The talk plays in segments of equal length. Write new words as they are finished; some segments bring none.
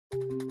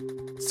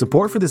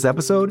Support for this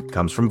episode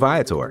comes from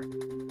Viator.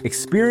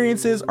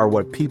 Experiences are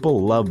what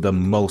people love the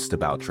most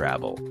about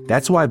travel.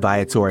 That's why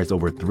Viator has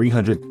over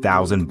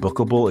 300,000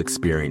 bookable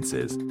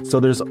experiences,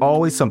 so there's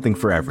always something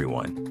for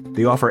everyone.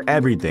 They offer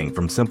everything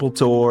from simple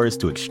tours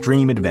to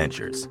extreme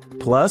adventures.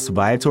 Plus,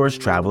 Viator's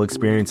travel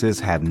experiences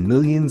have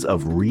millions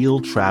of real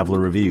traveler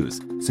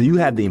reviews, so you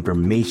have the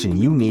information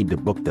you need to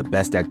book the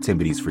best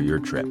activities for your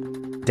trip.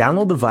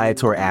 Download the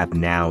Viator app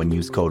now and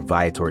use code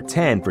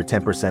Viator10 for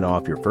 10%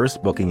 off your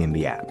first booking in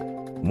the app.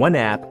 One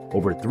app,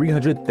 over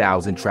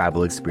 300,000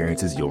 travel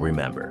experiences you'll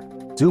remember.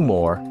 Do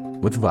more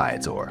with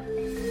Viator.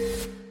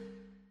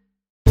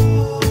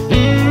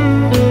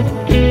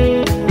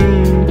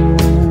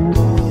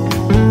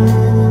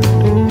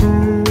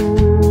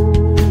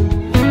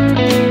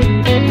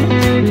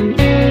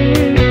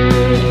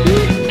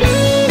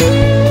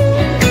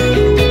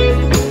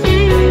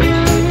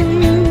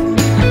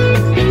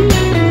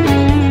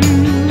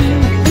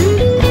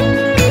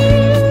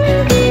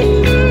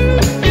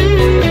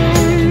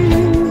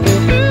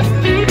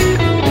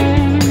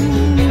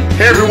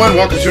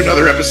 Welcome to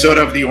another episode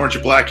of the Orange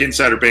and Black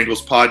Insider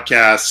Bengals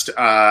podcast.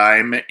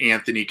 I'm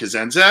Anthony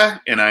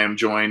Cosenza, and I am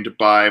joined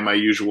by my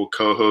usual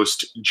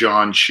co-host,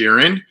 John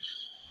Sheeran.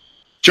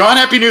 John,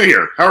 Happy New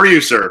Year. How are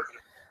you, sir?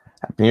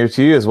 Happy New Year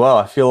to you as well.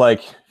 I feel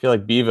like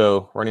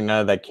Bevo running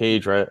out of that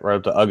cage right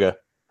up to Uga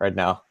right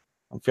now.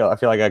 I feel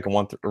like I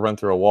can run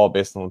through a wall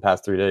based on the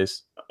past 3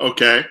 days.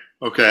 Okay.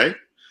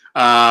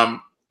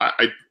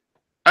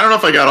 I don't know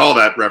if I got all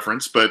that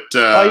reference, but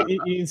you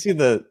can see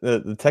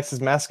the Texas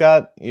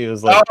mascot. He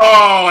was like,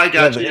 "Oh, I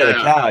got you." The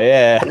cow,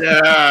 yeah.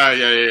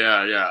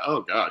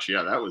 Oh gosh,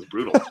 yeah, that was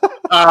brutal.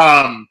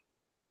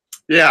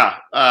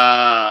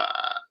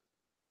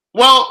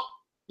 Well,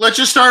 let's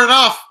just start it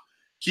off.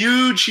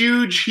 Huge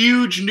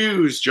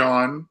news,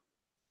 John.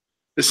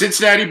 The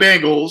Cincinnati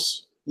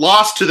Bengals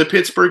lost to the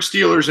Pittsburgh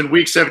Steelers in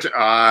Week 17.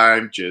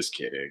 I'm just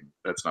kidding.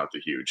 That's not the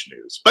huge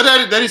news, but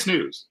that is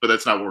news. But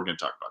that's not what we're going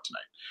to talk about tonight.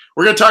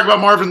 We're going to talk about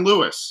Marvin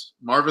Lewis.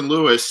 Marvin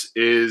Lewis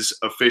is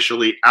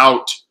officially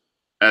out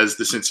as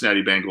the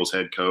Cincinnati Bengals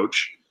head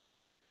coach.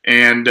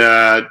 And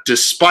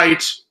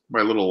despite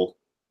my little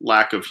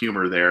lack of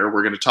humor there,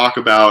 we're going to talk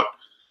about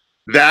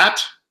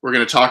that. We're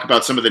going to talk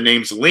about some of the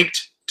names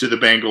linked to the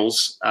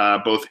Bengals,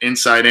 both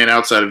inside and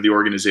outside of the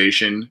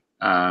organization.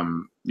 A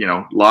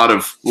lot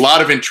of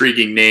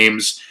intriguing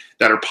names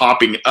that are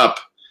popping up.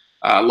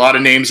 A lot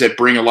of names that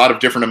bring a lot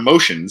of different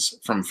emotions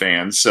from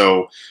fans.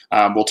 So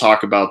we'll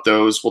talk about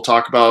those. We'll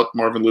talk about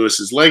Marvin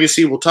Lewis's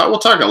legacy. We'll talk a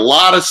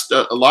lot of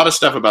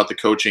stuff about the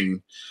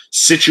coaching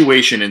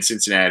situation in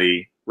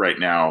Cincinnati right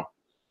now.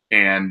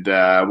 And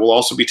we'll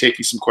also be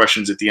taking some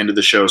questions at the end of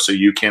the show. So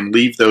you can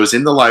leave those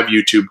in the live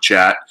YouTube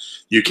chat.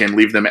 You can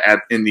leave them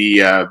in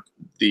the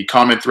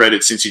comment thread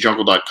at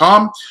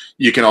cincyjungle.com.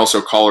 You can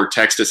also call or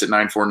text us at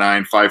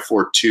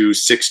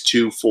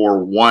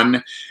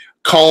 949-542-6241.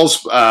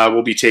 Calls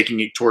we'll be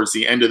taking towards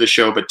the end of the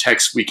show, but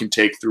texts we can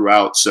take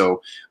throughout.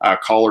 So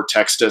call or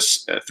text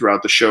us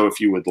throughout the show if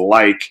you would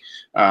like.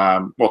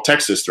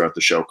 Text us throughout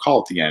the show. Call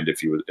at the end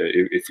if you would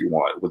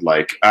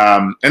like.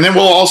 And then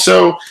we'll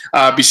also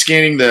be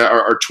scanning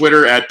our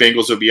Twitter at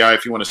BengalsOBI.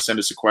 If you want to send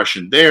us a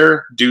question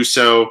there, do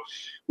so.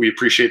 We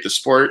appreciate the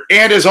support.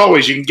 And as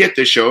always, you can get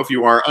this show if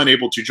you are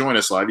unable to join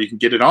us live. You can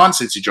get it on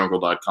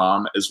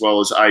cincyjungle.com as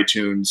well as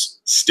iTunes,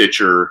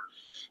 Stitcher,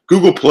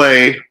 Google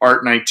Play,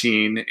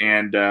 Art19,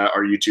 and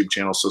our YouTube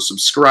channel. So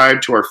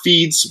subscribe to our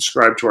feeds,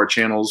 subscribe to our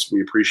channels.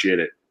 We appreciate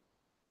it.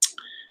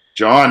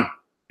 John,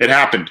 it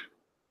happened.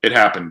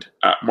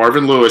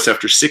 Marvin Lewis,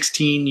 after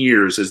 16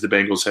 years as the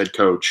Bengals head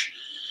coach,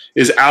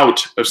 is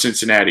out of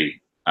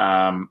Cincinnati.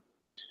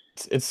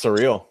 It's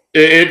surreal.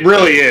 It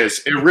really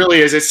is. It really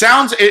is.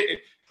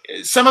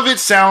 Some of it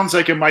sounds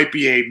like it might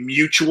be a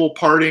mutual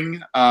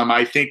parting.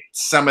 I think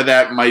some of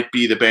that might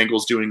be the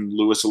Bengals doing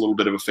Lewis a little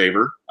bit of a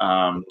favor,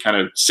 kind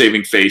of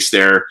saving face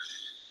there.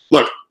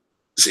 Look,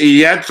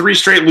 he had 3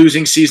 straight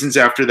losing seasons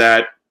after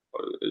that,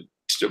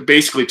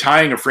 basically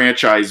tying a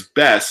franchise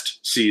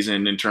best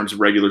season in terms of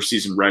regular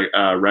season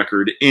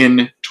record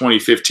in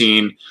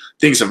 2015.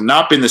 Things have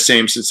not been the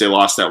same since they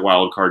lost that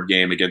wild card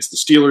game against the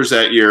Steelers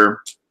that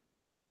year.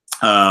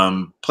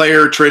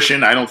 Player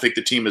attrition, I don't think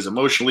the team has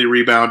emotionally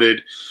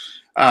rebounded.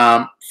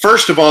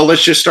 First of all,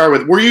 let's just start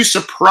with, were you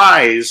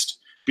surprised,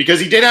 because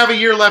he did have a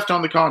year left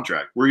on the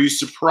contract, were you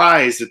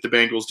surprised that the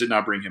Bengals did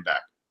not bring him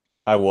back?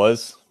 I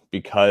was,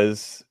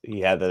 because he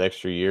had that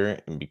extra year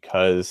and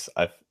because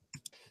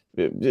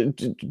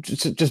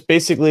just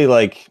basically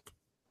like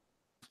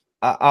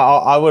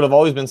I would have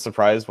always been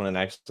surprised when it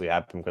actually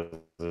happened because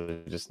I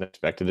just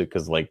expected it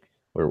because like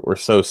we're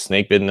so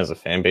snake bitten as a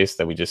fan base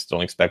that we just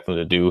don't expect them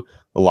to do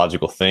the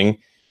logical thing.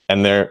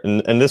 And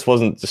this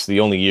wasn't just the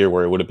only year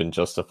where it would have been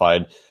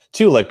justified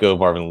to let go of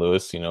Marvin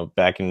Lewis.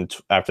 Back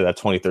after that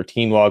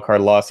 2013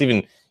 wildcard loss,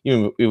 even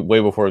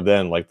way before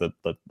then, like the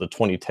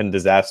 2010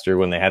 disaster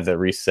when they had that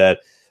reset.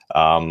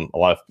 A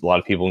lot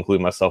of people,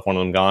 including myself, one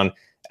of them, gone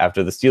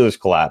after the Steelers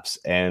collapse.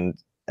 And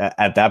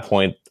at that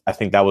point, I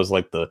think that was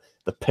like the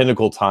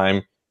pinnacle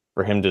time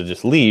for him to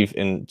just leave.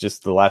 And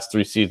just the last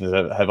 3 seasons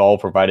have all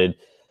provided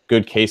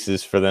good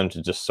cases for them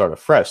to just start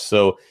afresh.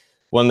 So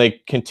when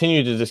they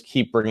continue to just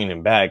keep bringing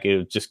him back,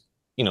 it just,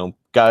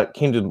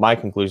 came to my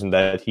conclusion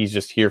that he's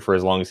just here for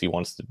as long as he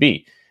wants to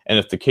be. And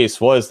if the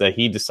case was that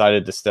he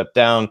decided to step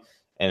down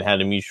and had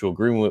a mutual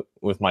agreement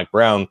with Mike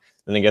Brown,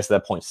 then I guess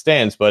that point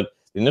stands. But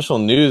the initial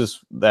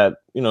news that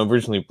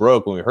originally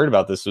broke when we heard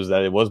about this was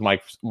that it was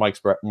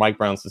Mike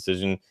Brown's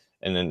decision,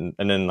 and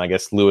then I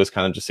guess Lewis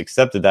kind of just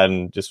accepted that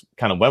and just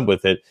kind of went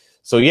with it.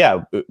 So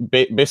yeah,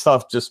 based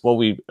off just what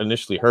we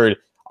initially heard,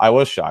 I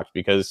was shocked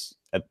because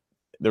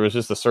there was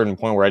just a certain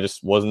point where I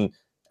just wasn't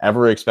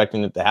ever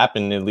expecting it to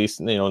happen, at least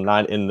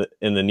not in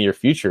the near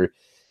future.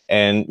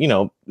 And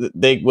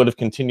they would have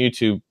continued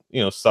to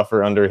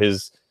suffer under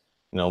his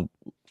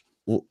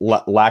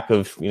lack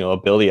of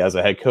ability as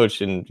a head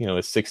coach in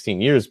his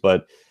 16 years.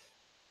 But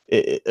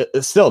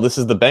still, this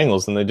is the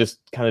Bengals, and they just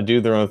kind of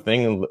do their own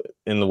thing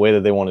in the way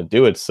that they want to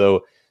do it.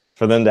 So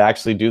for them to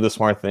actually do the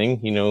smart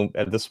thing,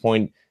 at this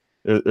point,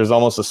 there's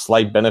almost a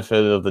slight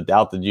benefit of the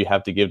doubt that you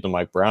have to give to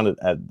Mike Brown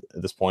at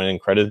this point,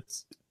 and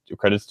credits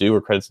due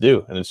where credits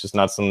due. And it's just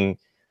not something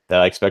that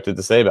I expected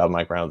to say about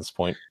Mike Brown at this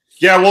point.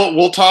 Yeah,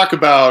 we'll talk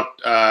about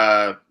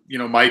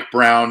Mike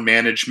Brown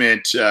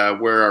management,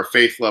 where our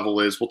faith level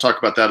is. We'll talk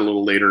about that a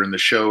little later in the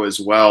show as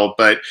well.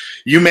 But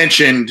you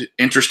mentioned,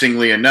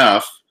 interestingly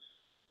enough,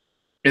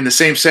 in the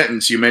same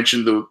sentence, you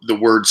mentioned the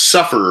word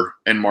suffer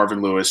and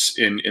Marvin Lewis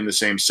in the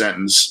same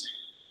sentence.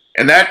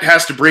 And that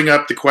has to bring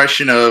up the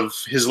question of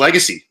his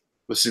legacy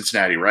with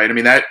Cincinnati, right? I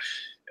mean,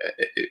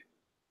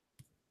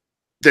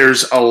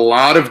 there's a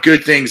lot of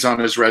good things on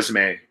his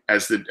resume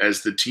as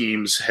the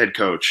team's head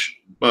coach.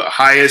 But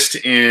highest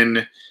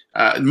in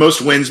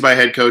most wins by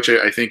head coach,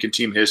 I think, in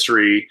team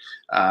history.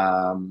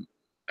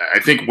 I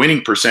think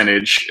winning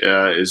percentage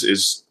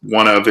is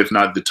one of, if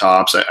not the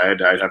tops. I'd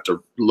have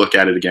to look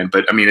at it again,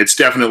 but I mean, it's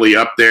definitely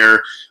up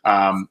there.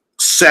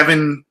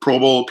 7 Pro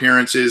Bowl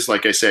appearances.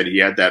 Like I said, he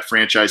had that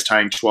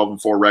franchise-tying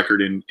 12-4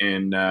 record in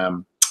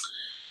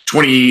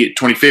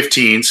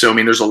 2015. So I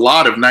mean, there's a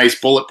lot of nice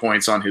bullet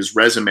points on his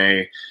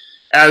resume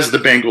as the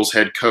Bengals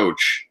head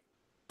coach,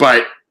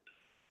 but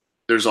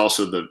there's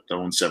also the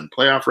 0-7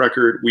 playoff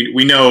record.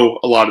 We know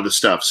a lot of the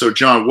stuff. So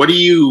John, what do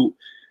you,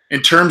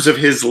 in terms of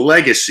his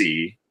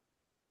legacy,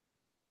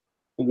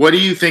 what do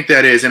you think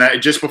that is?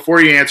 And just before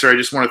you answer, I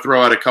just want to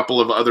throw out a couple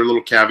of other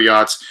little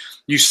caveats.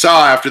 You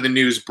saw after the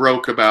news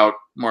broke about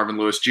Marvin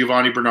Lewis,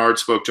 Giovanni Bernard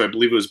spoke to, I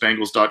believe it was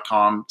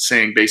Bengals.com,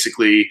 saying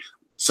basically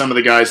some of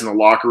the guys in the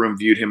locker room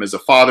viewed him as a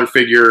father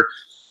figure.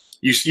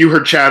 You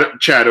heard Chad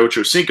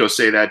Ochocinco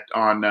say that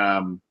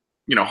on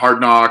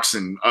Hard Knocks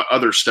and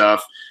other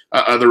stuff,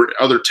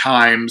 other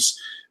times.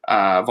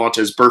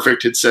 Vontaze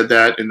Burfict had said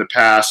that in the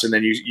past, and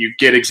then you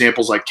get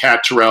examples like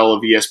Kat Terrell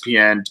of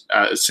ESPN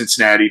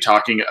Cincinnati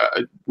talking,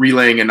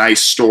 relaying a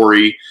nice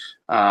story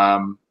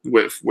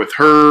with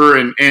her,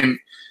 and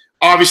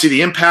obviously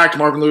the impact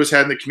Marvin Lewis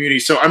had in the community.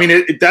 So I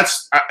mean,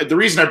 that's the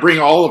reason I bring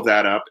all of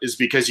that up, is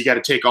because you got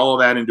to take all of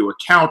that into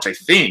account, I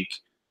think,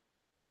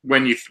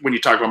 when you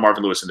talk about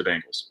Marvin Lewis and the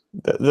Bengals.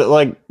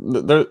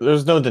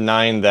 There's no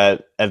denying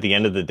that at the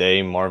end of the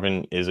day,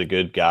 Marvin is a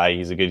good guy.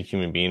 He's a good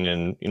human being.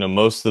 And,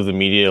 most of the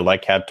media,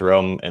 like Kat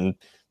Terrell and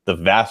the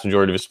vast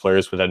majority of his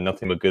players, would have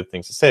nothing but good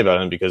things to say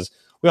about him, because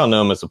we all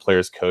know him as a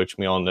player's coach.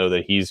 We all know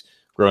that he's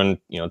grown,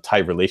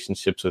 tight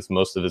relationships with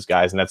most of his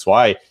guys. And that's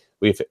why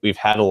we've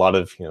had a lot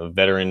of,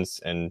 veterans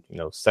and,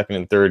 second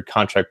and third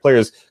contract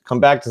players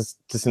come back to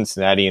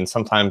Cincinnati. And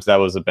sometimes that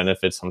was a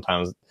benefit.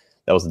 Sometimes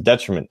that was a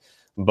detriment.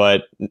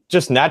 But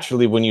just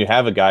naturally, when you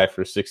have a guy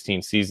for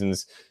 16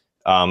 seasons,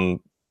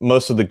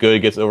 most of the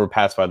good gets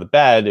overpassed by the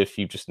bad if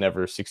you just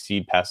never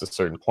succeed past a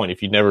certain point.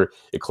 If you never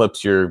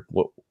eclipse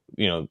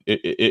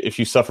if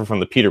you suffer from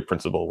the Peter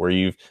principle, where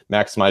you've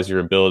maximized your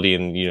ability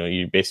and,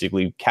 you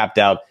basically capped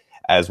out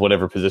as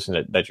whatever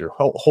position that you're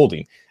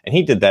holding. And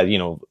he did that,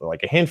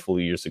 like a handful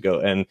of years ago.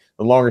 And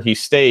the longer he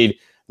stayed,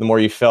 the more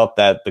you felt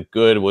that the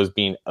good was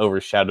being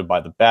overshadowed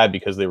by the bad,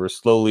 because they were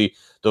slowly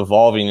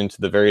devolving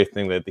into the very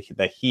thing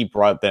that he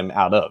brought them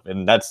out of.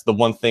 And that's the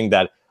one thing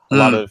that a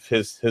lot of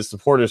his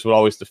supporters would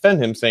always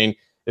defend him, saying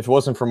if it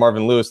wasn't for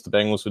Marvin Lewis, the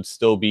Bengals would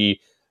still be,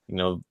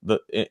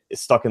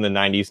 stuck in the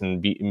 90s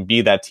and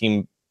be that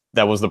team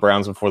that was the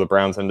Browns before the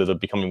Browns ended up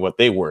becoming what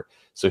they were.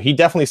 So he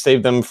definitely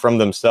saved them from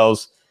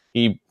themselves.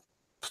 He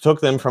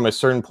took them from a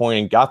certain point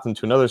and got them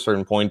to another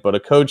certain point. But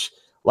a coach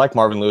like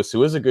Marvin Lewis,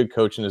 who is a good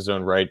coach in his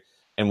own right,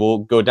 and will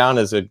go down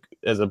as an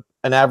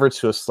average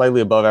to a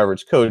slightly above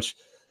average coach,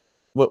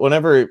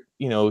 whenever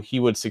he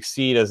would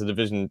succeed as a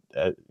division,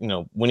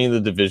 winning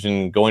the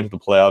division, going to the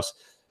playoffs,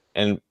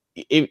 and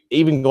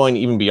even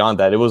going beyond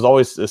that, it was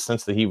always a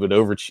sense that he would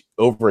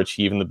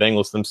overachieve, and the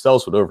Bengals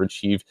themselves would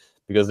overachieve,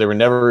 because they were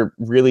never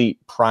really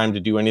primed to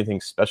do anything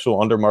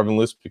special under Marvin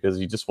Lewis, because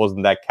he just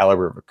wasn't that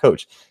caliber of a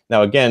coach.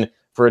 Now, again,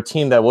 for a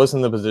team that was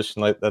in the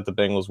position that the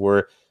Bengals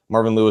were,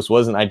 Marvin Lewis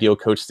was an ideal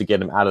coach to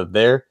get him out of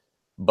there.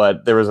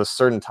 But there was a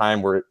certain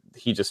time where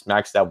he just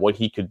maxed out what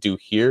he could do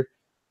here.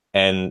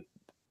 And,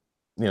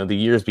 the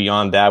years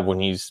beyond that, when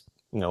he's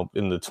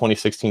in the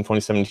 2016,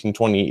 2017,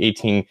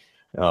 2018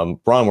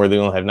 run where they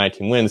only have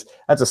 19 wins.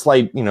 That's a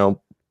slight,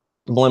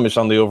 blemish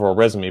on the overall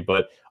resume.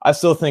 But I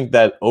still think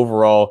that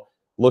overall,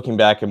 looking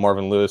back at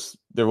Marvin Lewis,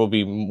 there will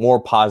be more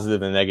positive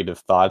than negative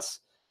thoughts.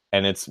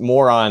 And it's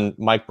more on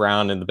Mike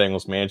Brown and the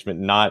Bengals management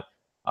not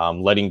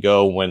letting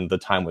go when the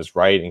time was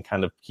right and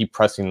kind of keep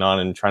pressing on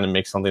and trying to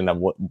make something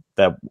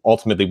that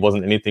ultimately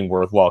wasn't anything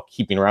worthwhile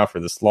keeping around for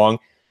this long.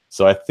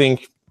 So I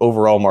think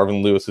overall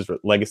Marvin Lewis's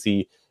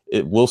legacy,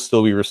 it will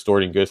still be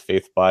restored in good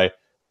faith by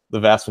the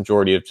vast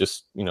majority of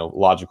just,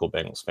 logical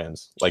Bengals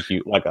fans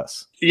like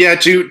us. Yeah.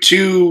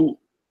 To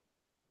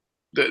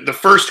the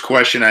first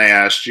question I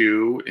asked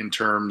you in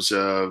terms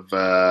of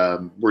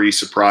were you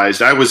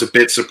surprised? I was a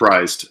bit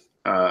surprised.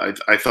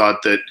 I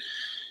thought that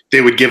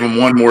they would give him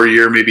one more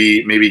year,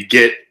 maybe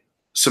get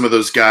some of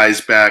those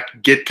guys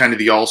back, get kind of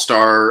the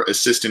all-star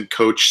assistant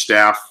coach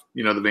staff,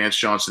 the Vance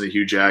Johnson, the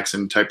Hugh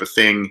Jackson type of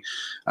thing,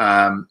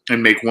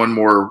 and make one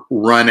more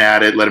run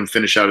at it, let him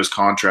finish out his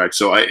contract.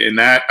 So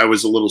I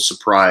was a little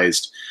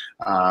surprised,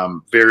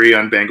 very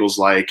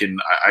un-Bengals-like,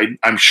 and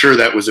I'm sure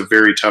that was a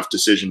very tough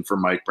decision for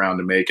Mike Brown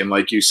to make. And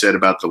like you said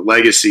about the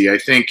legacy, I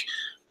think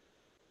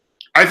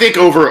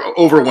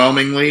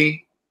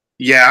overwhelmingly,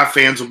 yeah,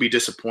 fans will be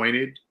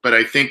disappointed, but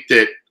I think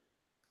that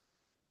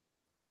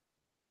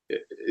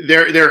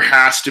there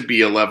has to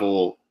be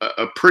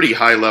a pretty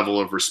high level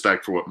of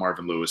respect for what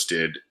Marvin Lewis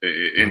did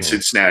in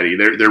Cincinnati.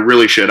 There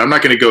really should. I'm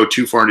not going to go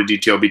too far into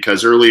detail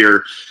because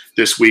earlier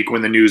this week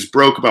when the news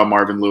broke about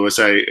Marvin Lewis,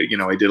 I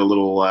did a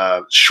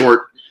little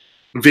short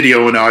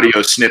video and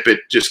audio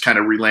snippet just kind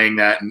of relaying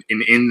that. And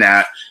in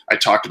that, I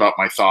talked about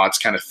my thoughts,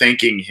 kind of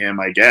thanking him,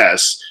 I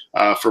guess,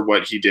 for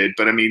what he did.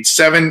 But I mean,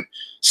 seven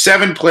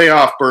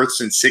playoff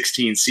berths in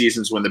 16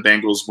 seasons when the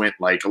Bengals went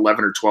like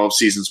 11 or 12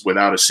 seasons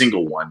without a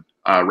single one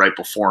right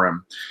before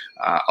him.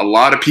 A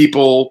lot of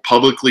people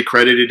publicly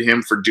credited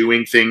him for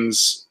doing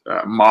things,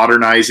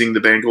 modernizing the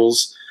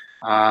Bengals.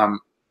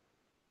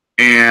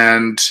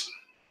 And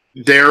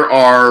there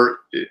are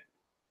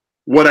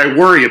what I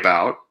worry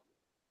about,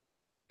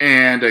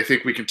 and I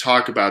think we can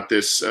talk about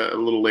this a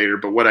little later,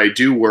 but what I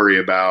do worry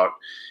about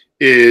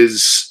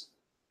is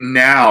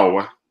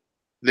now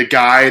the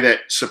guy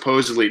that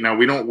supposedly, now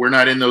we're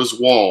not in those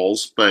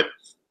walls, but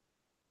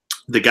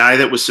the guy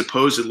that was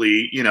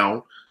supposedly,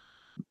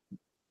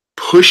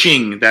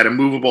 pushing that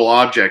immovable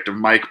object of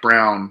Mike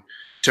Brown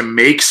to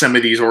make some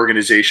of these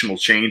organizational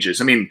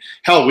changes. I mean,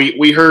 hell,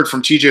 we heard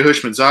from TJ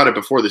Houshmandzadeh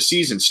before the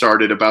season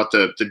started about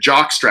the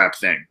jockstrap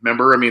thing.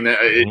 Remember? I mean,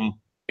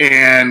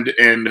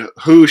 and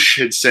Hoosh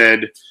had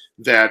said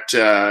that,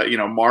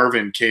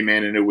 Marvin came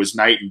in and it was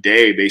night and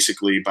day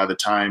basically by the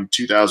time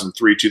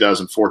 2003,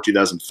 2004,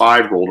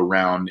 2005 rolled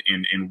around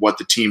in what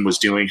the team was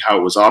doing, how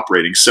it was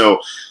operating. So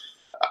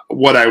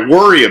what I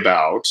worry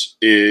about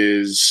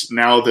is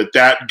now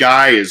that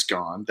guy is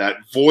gone, that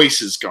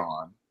voice is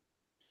gone.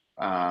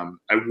 I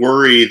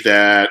worry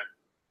that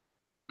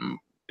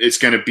it's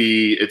going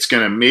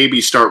to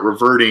maybe start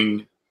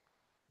reverting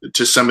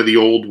to some of the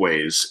old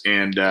ways.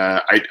 And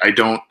I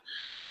don't.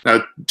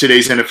 Now,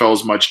 today's NFL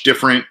is much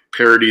different.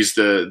 Parody's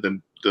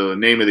the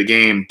name of the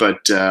game,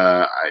 but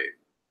I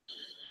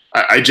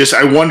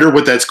wonder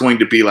what that's going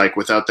to be like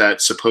without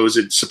that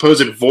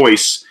supposed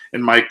voice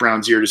in Mike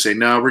Brown's ear to say,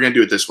 no, we're going to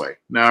do it this way.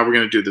 No, we're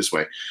going to do it this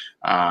way.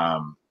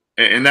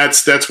 And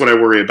that's what I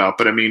worry about.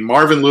 But I mean,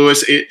 Marvin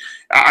Lewis,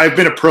 I've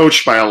been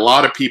approached by a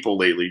lot of people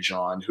lately,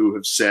 John, who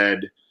have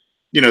said,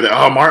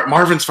 that,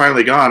 Marvin's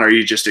finally gone. Are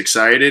you just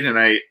excited? And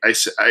I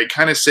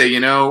kind of say,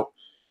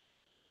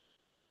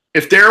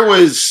 if there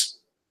was,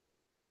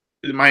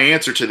 my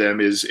answer to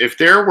them is, if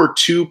there were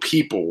two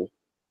people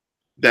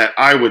that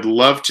I would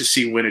love to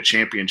see win a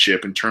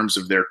championship in terms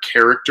of their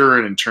character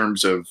and in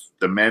terms of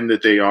the men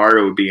that they are,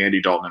 it would be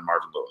Andy Dalton and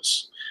Marvin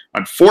Lewis.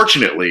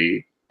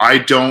 Unfortunately, I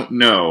don't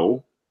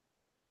know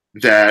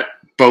that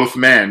both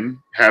men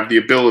have the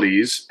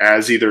abilities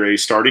as either a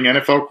starting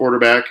NFL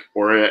quarterback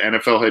or an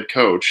NFL head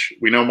coach.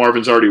 We know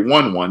Marvin's already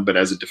won one, but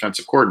as a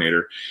defensive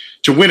coordinator,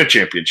 to win a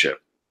championship.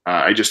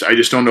 I just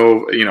don't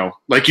know,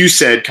 like you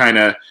said, kind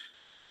of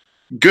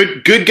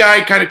good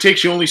guy kind of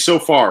takes you only so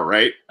far,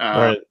 right?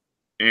 Right.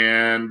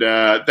 And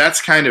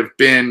that's kind of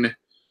been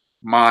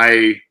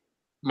my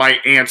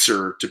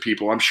answer to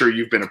people. I'm sure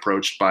you've been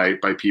approached by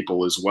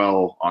people as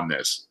well on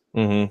this.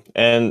 Mm-hmm.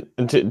 And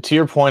to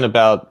your point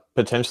about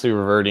potentially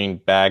reverting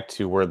back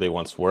to where they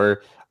once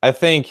were, I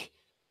think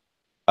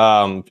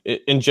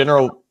in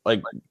general,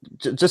 like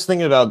just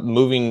thinking about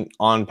moving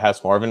on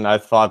past Marvin, I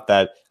thought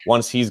that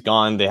once he's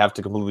gone, they have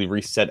to completely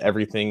reset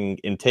everything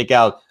and take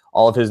out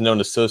all of his known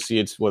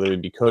associates, whether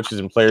it be coaches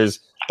and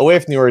players, away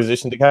from the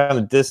organization to kind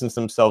of distance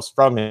themselves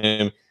from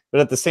him. But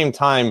at the same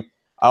time,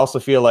 I also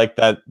feel like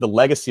that the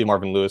legacy of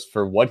Marvin Lewis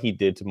for what he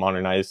did to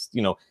modernize,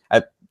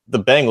 at the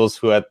Bengals,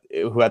 who at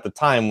the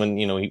time when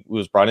he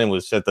was brought in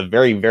was at the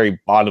very, very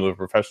bottom of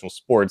professional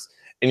sports,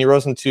 and he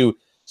rose into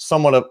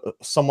somewhat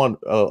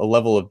a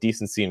level of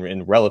decency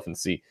and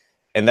relevancy,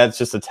 and that's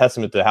just a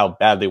testament to how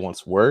bad they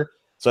once were.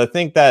 So I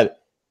think that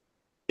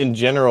in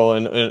general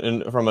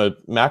and from a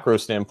macro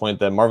standpoint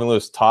that Marvin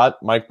Lewis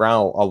taught Mike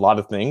Brown a lot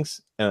of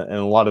things and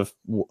a lot of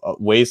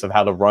ways of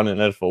how to run an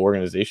NFL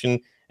organization,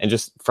 and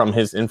just from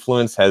his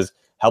influence has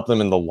helped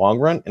them in the long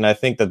run. And I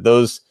think that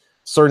those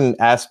certain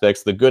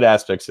aspects, the good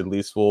aspects at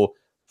least, will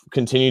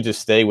continue to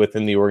stay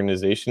within the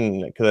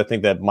organization, because I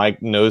think that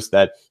Mike knows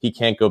that he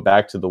can't go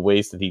back to the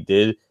ways that he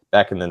did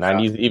back in the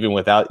 90s, even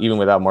without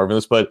Marvin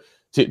Lewis. But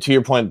to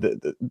your point,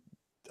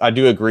 I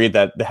do agree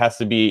that there has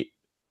to be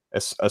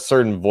a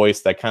certain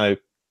voice that kind of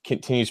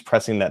continues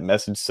pressing that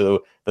message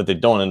so that they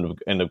don't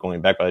end up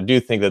going back. But I do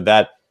think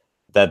that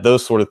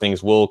those sort of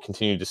things will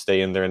continue to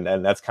stay in there,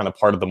 and that's kind of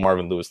part of the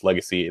Marvin Lewis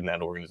legacy in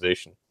that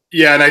organization.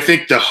 Yeah, and I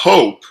think the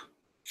hope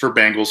for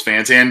Bengals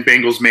fans and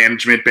Bengals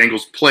management,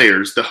 Bengals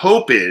players, the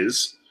hope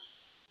is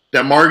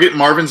that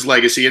Marvin's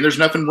legacy, and there's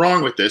nothing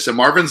wrong with this, and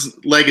Marvin's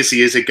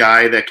legacy is a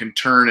guy that can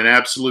turn an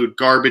absolute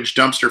garbage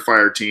dumpster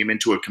fire team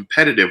into a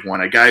competitive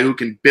one, a guy who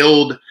can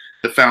build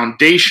the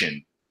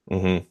foundation.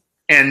 Mm-hmm.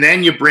 And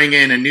then you bring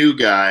in a new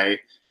guy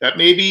that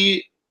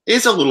maybe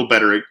is a little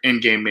better in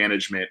game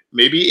management,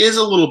 maybe is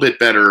a little bit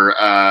better,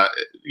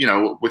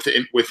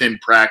 within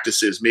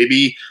practices,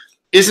 maybe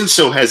isn't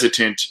so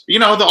hesitant,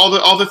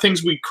 all the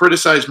things we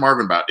criticize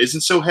Marvin about,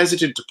 isn't so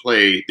hesitant to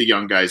play the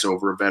young guys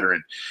over a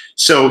veteran.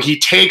 So he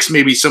takes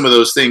maybe some of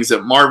those things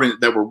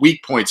that were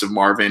weak points of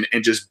Marvin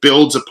and just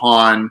builds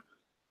upon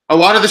a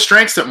lot of the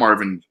strengths that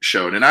Marvin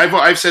showed. And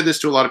I've said this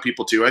to a lot of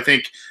people too. I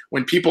think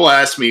when people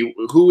ask me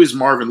who is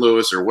Marvin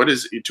Lewis or what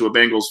is to a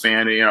Bengals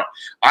fan,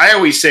 I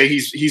always say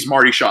he's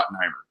Marty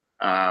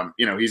Schottenheimer.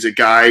 He's a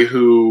guy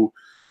who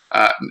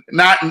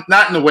not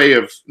in the way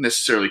of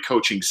necessarily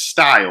coaching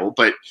style,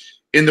 but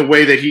in the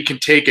way that he can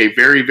take a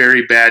very,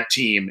 very bad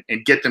team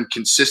and get them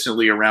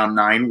consistently around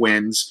 9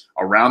 wins,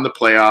 around the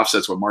playoffs.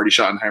 That's what Marty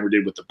Schottenheimer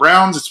did with the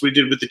Browns. That's what he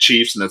did with the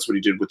Chiefs, and that's what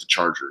he did with the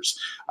Chargers.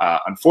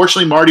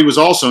 Unfortunately, Marty was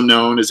also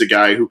known as a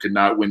guy who could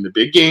not win the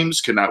big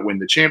games, could not win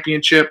the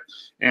championship,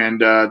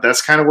 and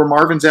that's kind of where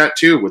Marvin's at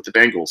too with the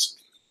Bengals.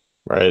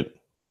 Right.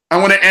 I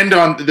want to end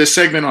on this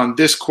segment on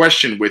this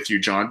question with you,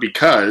 John,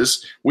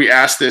 because we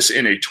asked this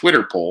in a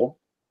Twitter poll.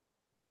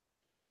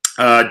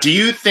 Do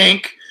you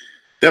think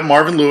that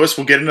Marvin Lewis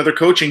will get another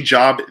coaching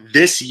job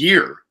this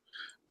year?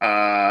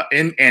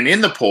 And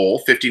in the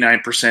poll,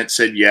 59%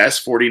 said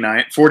yes,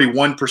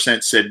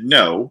 41% said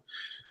no.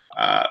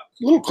 A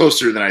little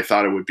closer than I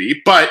thought it would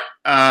be. But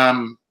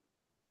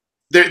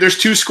there's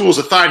two schools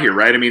of thought here,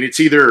 right? I mean, it's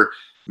either,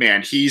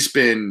 man, he's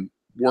been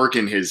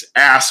working his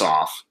ass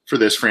off for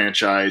this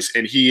franchise,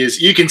 and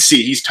you can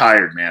see he's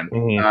tired, man.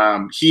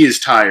 Mm-hmm. He is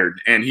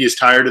tired, and he is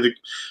tired of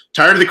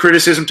the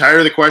criticism, tired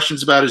of the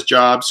questions about his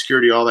job,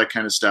 security, all that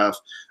kind of stuff.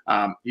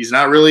 He's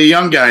not really a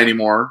young guy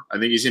anymore. I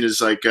think he's in his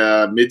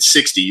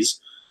mid-60s.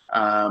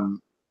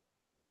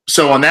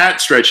 So on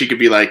that stretch, he could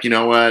be like, you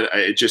know what,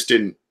 it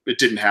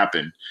didn't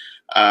happen.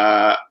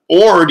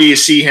 Or do you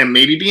see him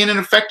maybe being an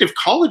effective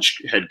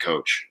college head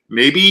coach?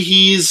 Maybe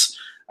he's,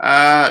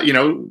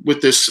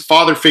 with this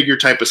father figure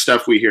type of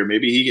stuff we hear,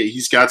 maybe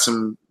he's got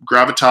some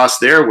gravitas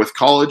there with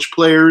college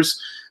players.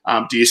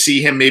 Do you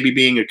see him maybe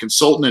being a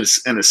consultant,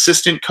 an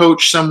assistant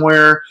coach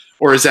somewhere?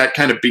 Or is that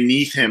kind of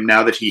beneath him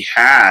now that he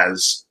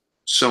has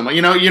so much?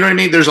 You know what I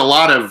mean? There's a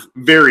lot of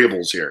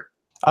variables here.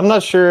 I'm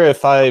not sure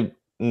if I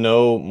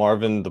know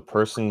Marvin, the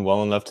person,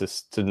 well enough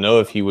to know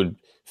if he would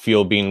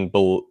feel being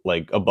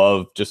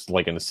above just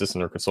like an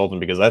assistant or consultant,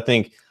 because I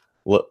think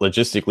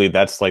logistically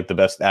that's the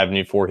best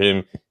avenue for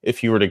him if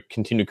he were to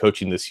continue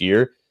coaching this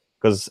year,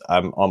 because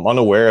I'm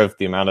unaware of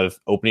the amount of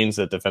openings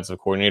at defensive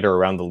coordinator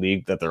around the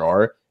league that there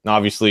are. Now,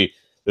 obviously,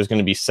 there's going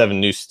to be 7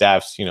 new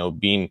staffs,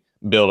 being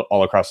built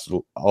all across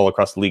the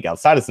league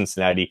outside of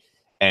Cincinnati,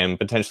 and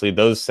potentially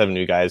those 7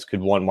 new guys could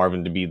want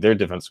Marvin to be their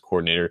defensive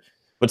coordinator.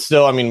 But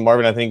still, I mean,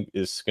 Marvin, I think,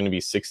 is going to be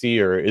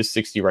 60 or is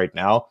 60 right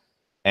now,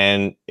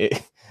 and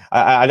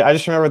I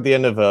just remember at the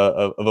end of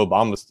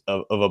Obama's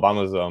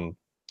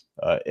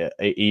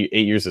 8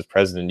 years as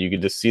president, you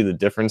could just see the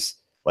difference,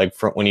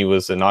 from when he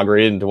was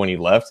inaugurated to when he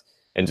left,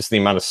 and just the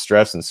amount of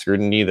stress and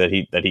scrutiny that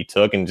he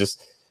took, and just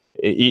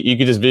you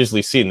could just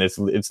visually see it. And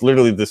it's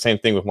literally the same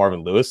thing with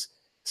Marvin Lewis.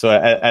 So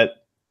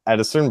at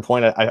a certain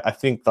point, I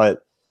think that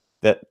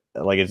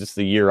it's just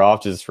a year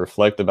off, just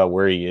reflect about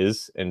where he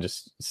is and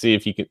just see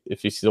if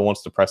he still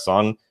wants to press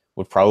on,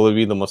 would probably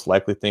be the most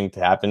likely thing to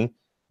happen.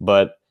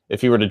 But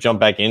if he were to jump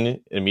back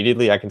in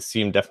immediately, I can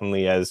see him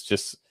definitely as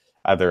just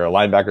either a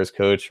linebackers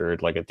coach or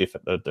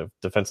a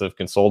defensive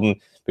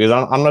consultant, because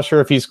I'm not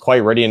sure if he's quite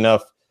ready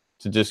enough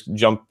to just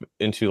jump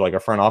into a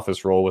front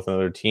office role with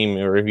another team,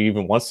 or if he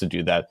even wants to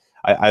do that.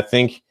 I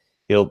think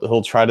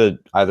he'll try to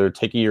either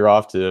take a year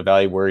off to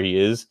evaluate where he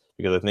is,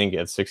 because I think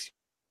at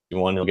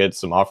 61 he'll get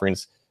some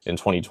offerings in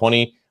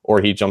 2020,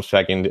 or he jumps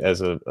back in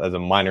as a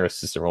minor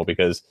assistant role,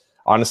 because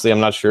honestly, I'm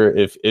not sure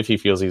if he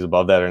feels he's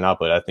above that or not,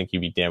 but I think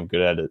he'd be damn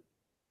good at it.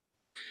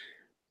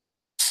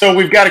 So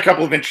we've got a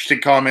couple of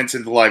interesting comments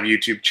in the live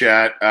YouTube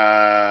chat.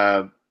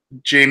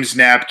 James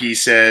Napke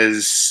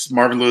says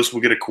Marvin Lewis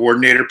will get a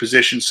coordinator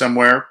position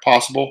somewhere,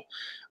 possible.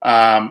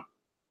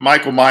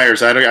 Michael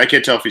Myers. I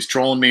can't tell if he's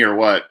trolling me or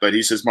what, but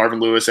he says Marvin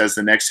Lewis as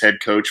the next head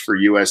coach for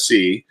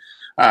USC,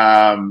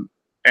 and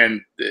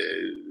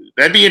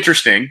that'd be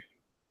interesting.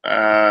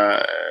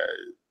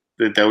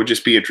 That would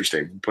just be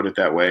interesting, put it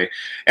that way.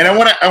 And I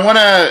want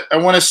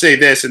to say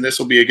this, and this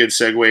will be a good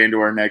segue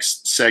into our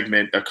next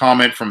segment. A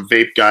comment from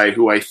Vape Guy,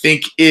 who I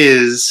think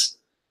is,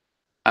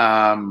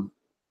 I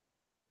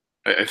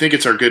think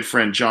it's our good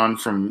friend John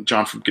from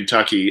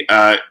Kentucky.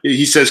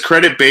 He says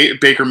credit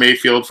Baker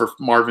Mayfield for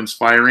Marvin's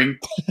firing.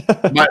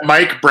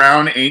 Mike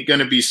Brown ain't going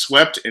to be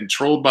swept and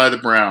trolled by the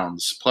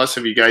Browns. Plus,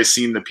 have you guys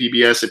seen the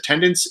PBS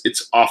attendance?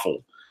 It's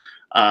awful.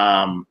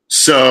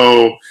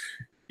 So.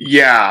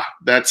 Yeah,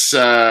 that's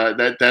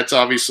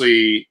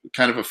obviously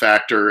kind of a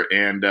factor.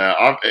 And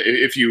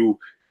if you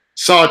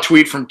saw a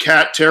tweet from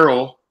Kat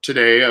Terrell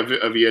today of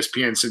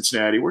ESPN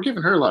Cincinnati, we're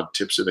giving her a lot of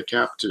tips of the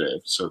cap today.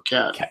 So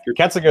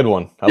Kat's a good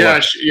one.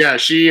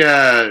 She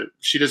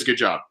does a good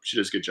job.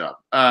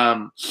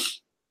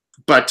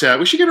 But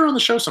we should get her on the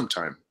show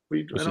sometime.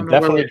 We should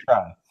definitely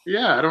try.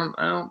 Yeah, I don't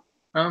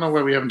know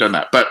why we haven't done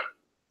that. But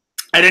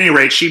at any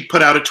rate, she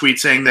put out a tweet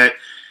saying that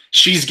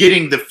she's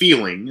getting the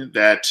feeling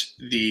that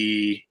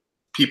the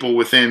people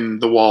within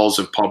the walls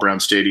of Paul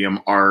Brown Stadium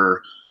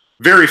are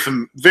very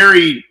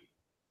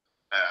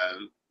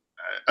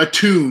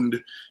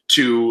attuned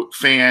to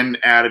fan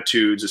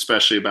attitudes,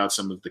 especially about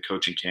some of the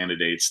coaching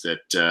candidates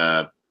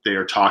that they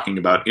are talking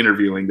about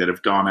interviewing that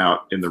have gone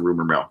out in the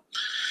rumor mill.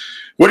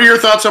 What are your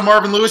thoughts on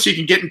Marvin Lewis? You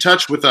can get in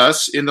touch with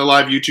us in the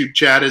live YouTube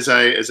chat, as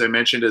I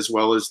mentioned, as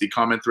well as the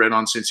comment thread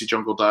on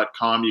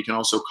cincyjungle.com. You can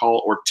also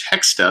call or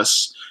text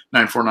us,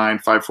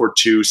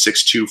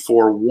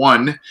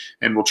 949-542-6241,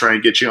 and we'll try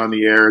and get you on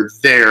the air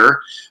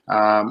there.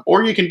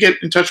 Or you can get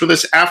in touch with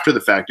us after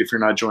the fact if you're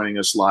not joining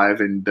us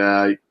live, and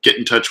get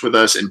in touch with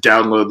us and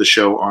download the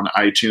show on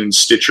iTunes,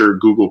 Stitcher,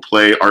 Google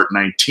Play,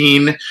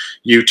 Art19,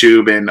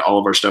 YouTube, and all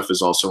of our stuff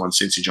is also on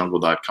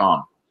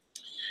cincyjungle.com.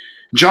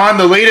 John,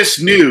 the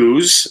latest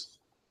news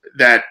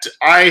that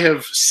I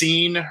have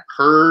seen,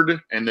 heard,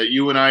 and that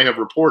you and I have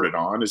reported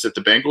on is that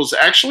the Bengals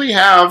actually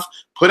have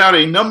put out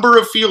a number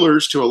of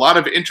feelers to a lot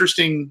of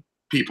interesting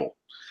people.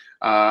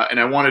 And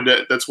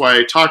that's why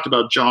I talked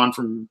about John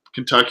from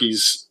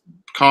Kentucky's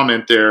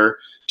comment there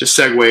to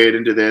segue it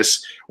into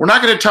this. We're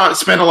not going to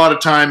spend a lot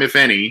of time, if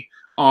any,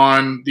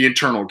 on the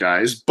internal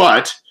guys,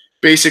 but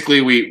basically,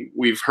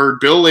 we've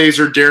heard Bill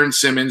Lazor, Darren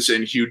Simmons,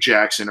 and Hugh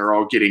Jackson are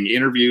all getting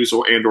interviews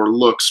or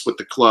looks with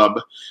the club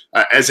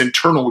as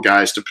internal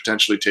guys to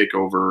potentially take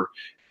over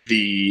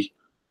the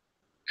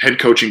head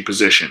coaching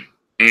position.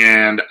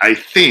 And I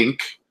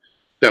think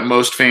that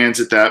most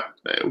fans at that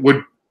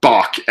would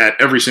balk at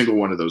every single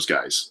one of those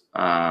guys,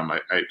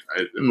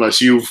 unless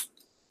you've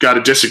got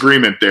a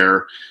disagreement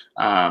there.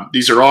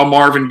 These are all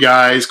Marvin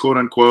guys, quote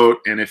unquote.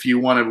 And if you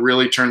want to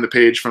really turn the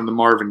page from the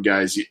Marvin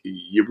guys,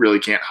 you really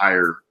can't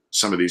hire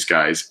some of these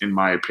guys, in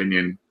my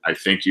opinion. I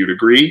think you'd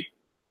agree.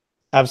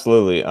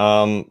 Absolutely.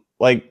 I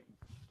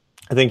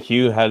think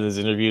Hugh had his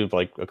interview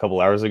like a couple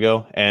hours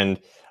ago, and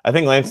I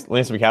think Lance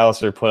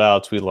McAllister put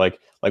out a tweet like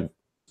I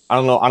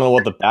don't know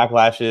what the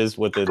backlash is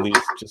with at least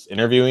just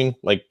interviewing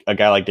like a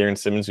guy like Darren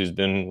Simmons, who's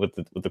been with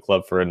the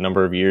club for a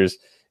number of years,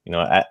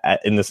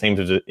 in the same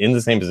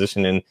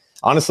position. And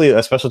honestly,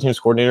 a special teams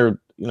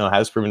coordinator,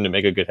 has proven to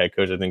make a good head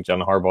coach. I think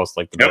John Harbaugh is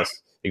like the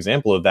best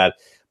example of that.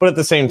 But at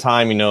the same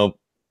time,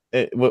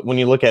 when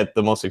you look at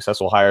the most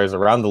successful hires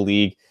around the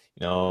league,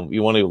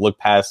 you want to look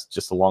past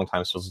just a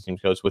long-time special teams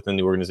coach within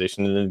the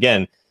organization. And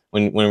again,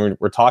 when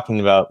we're talking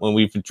about, when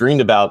we've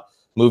dreamed about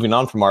moving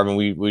on from Marvin,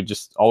 we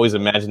just always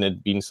imagine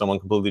it being someone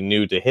completely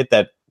new to hit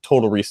that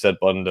total reset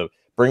button, to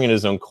bring in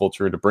his own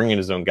culture, to bring in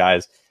his own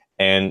guys.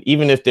 And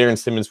even if Darren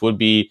Simmons would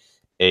be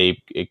a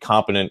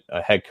competent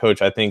head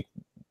coach, I think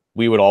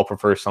we would all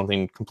prefer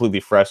something completely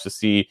fresh to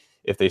see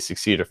if they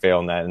succeed or fail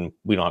in that. And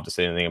we don't have to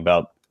say anything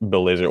about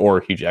Bill Lazor or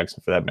Hugh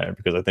Jackson for that matter,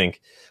 because I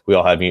think we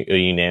all have a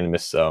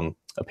unanimous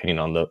opinion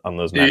on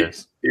those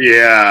matters.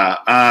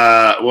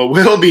 Yeah. What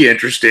will be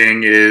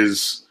interesting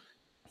is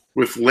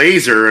with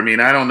Lazor. I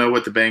mean, I don't know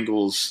what the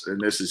Bengals, and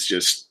this is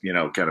just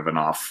kind of an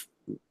off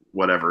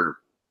whatever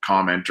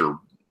comment or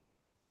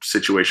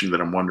situation that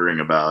I'm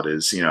wondering about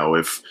is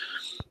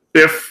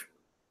if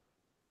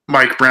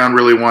Mike Brown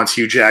really wants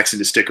Hugh Jackson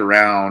to stick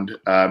around,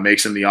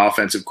 makes him the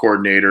offensive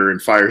coordinator, and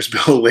fires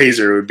Bill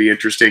Lazor. It would be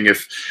interesting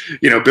if,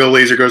 Bill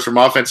Lazor goes from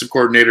offensive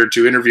coordinator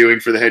to interviewing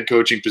for the head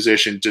coaching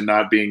position to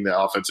not being the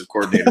offensive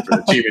coordinator for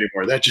the team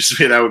anymore.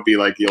 That would be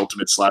like the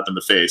ultimate slap in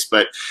the face.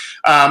 But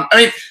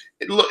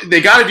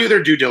they got to do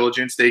their due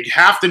diligence. They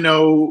have to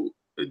know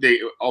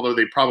although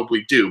they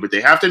probably do, but they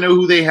have to know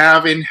who they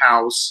have in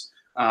house.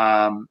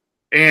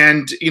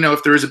 And,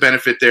 if there is a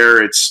benefit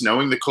there, it's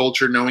knowing the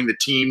culture, knowing the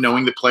team,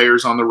 knowing the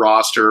players on the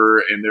roster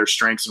and their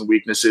strengths and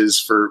weaknesses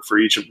for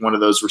each of one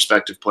of those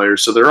respective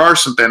players. So there are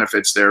some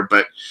benefits there,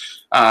 but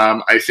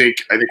I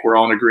think we're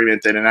all in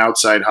agreement that an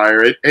outside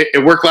hire,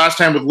 it worked last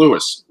time with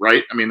Lewis,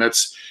 right? I mean,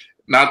 that's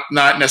not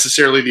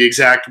necessarily the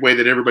exact way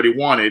that everybody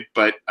wanted,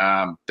 but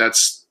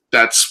that's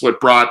that's what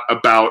brought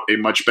about a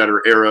much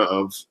better era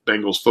of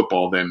Bengals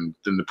football than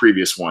the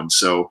previous one.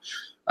 So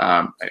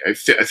I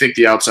think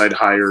the outside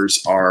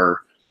hires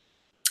are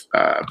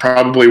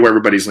probably where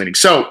everybody's leaning.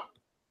 So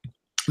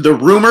the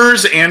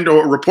rumors and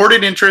or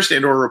reported interest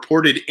and or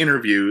reported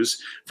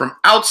interviews from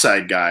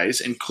outside guys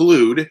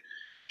include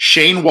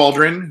Shane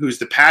Waldron, who's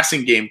the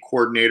passing game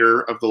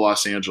coordinator of the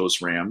Los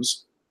Angeles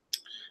Rams.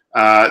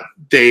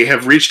 They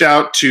have reached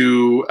out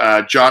to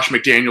Josh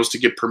McDaniels to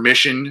get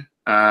permission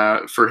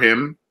for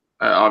him.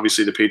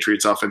 Obviously, the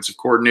Patriots offensive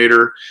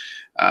coordinator.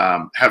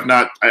 Have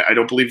not. I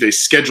don't believe they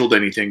scheduled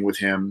anything with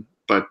him,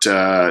 but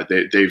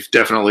they've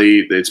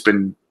definitely. It's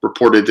been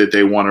reported that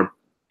they want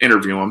to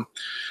interview him.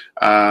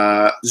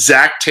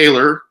 Zach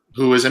Taylor,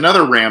 who is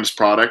another Rams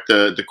product,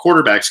 the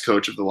quarterback's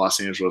coach of the Los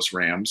Angeles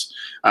Rams.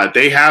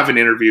 They have an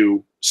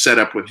interview set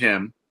up with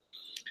him.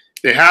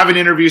 They have an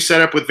interview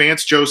set up with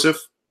Vance Joseph.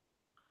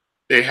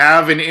 They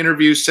have an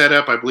interview set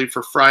up, I believe,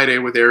 for Friday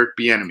with Eric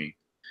Bieniemy.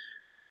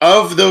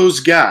 Of those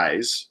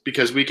guys,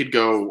 because we could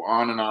go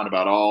on and on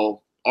about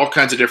all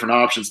kinds of different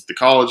options at the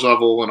college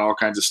level and all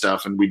kinds of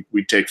stuff, and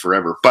we'd take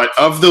forever. But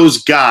of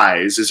those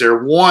guys, is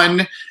there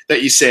one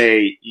that you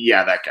say,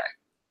 yeah, that guy?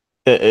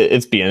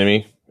 It's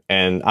Bieniemy,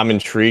 and I'm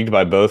intrigued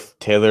by both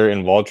Taylor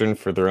and Waldron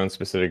for their own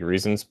specific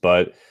reasons,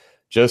 but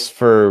just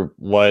for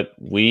what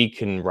we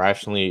can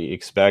rationally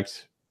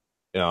expect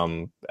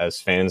as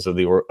fans of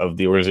the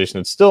organization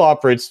that still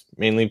operates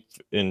mainly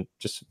in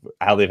just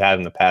how they've had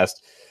in the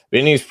past.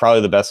 Bieniemy is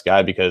probably the best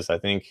guy because I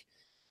think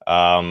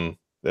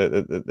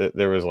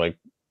there was like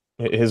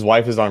his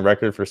wife is on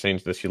record for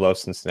saying that she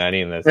loves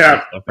Cincinnati and that's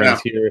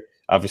friends here.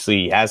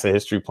 Obviously, he has a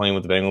history playing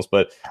with the Bengals,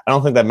 but I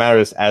don't think that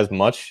matters as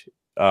much.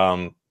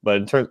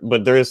 But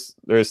there is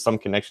some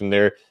connection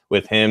there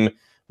with him.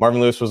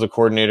 Marvin Lewis was a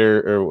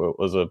coordinator or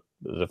was a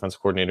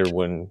defensive coordinator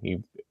when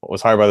he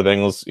was hired by the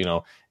Bengals,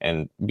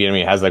 and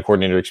Bieniemy has that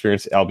coordinator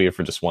experience, albeit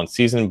for just one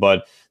season.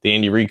 But the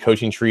Andy Reid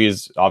coaching tree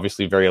is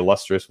obviously very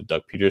illustrious with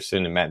Doug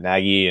Peterson and Matt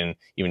Nagy and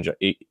even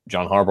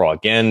John Harbaugh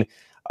again.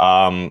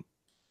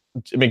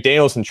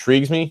 McDaniels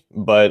intrigues me,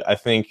 but I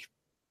think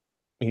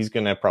he's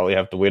going to probably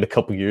have to wait a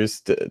couple years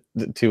to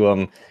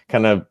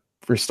kind of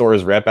restore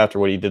his rep after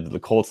what he did to the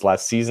Colts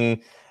last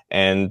season.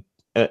 And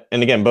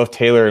again, both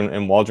Taylor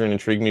and Waldron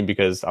intrigue me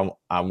because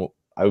I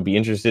would be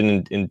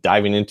interested in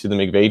diving into the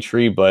McVay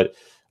tree, but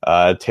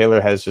Taylor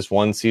has just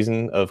one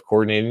season of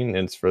coordinating,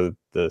 and it's for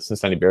the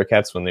Cincinnati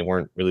Bearcats when they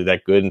weren't really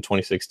that good in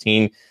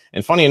 2016.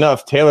 And funny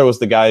enough, Taylor was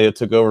the guy that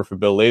took over for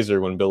Bill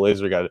Lazor when Bill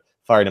Lazor got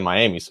fired in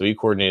Miami. So he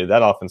coordinated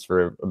that offense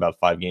for about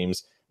 5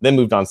 games, then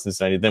moved on to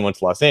Cincinnati, then went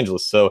to Los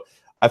Angeles. So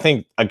I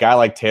think a guy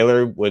like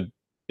Taylor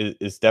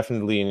is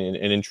definitely an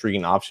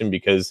intriguing option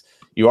because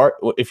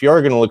if you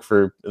are going to look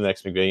for the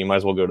next McVay, you might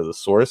as well go to the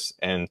source.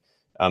 And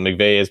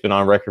McVay has been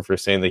on record for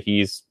saying that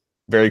he's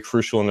very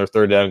crucial in their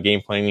third down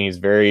game planning. He's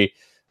very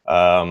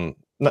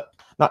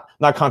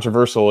not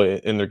controversial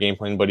in their game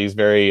plan, but he's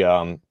very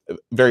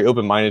very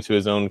open-minded to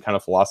his own kind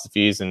of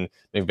philosophies, and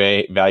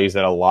McVay values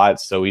that a lot.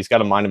 So he's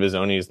got a mind of his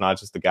own. He's not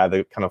just the guy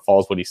that kind of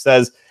follows what he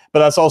says. But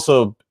that's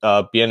also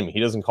Bieniemy. He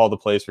doesn't call the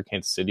plays for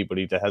Kansas City, but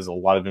he has a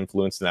lot of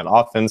influence in that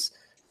offense.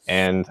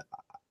 And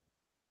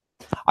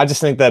I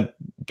just think that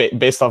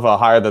based off a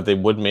hire that they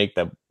would make,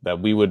 that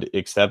we would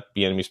accept,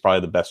 Bieniemy's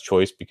probably the best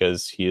choice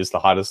because he is the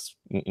hottest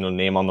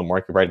name on the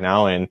market right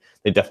now, and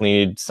they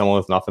definitely need someone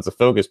with an offensive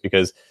focus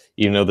because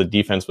even though the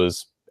defense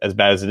was as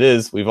bad as it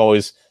is, we've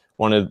always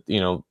wanted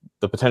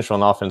the potential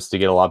on offense to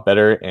get a lot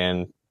better,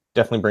 and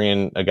definitely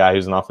bringing in a guy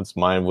who's an offensive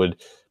mind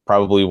would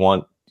probably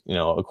want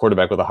a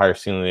quarterback with a higher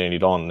ceiling than Andy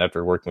Dalton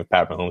after working with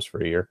Pat Mahomes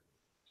for a year.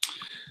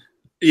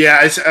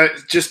 Yeah, it's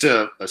just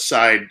a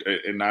side,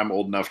 and I'm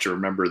old enough to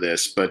remember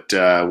this, but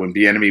when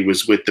Bieniemy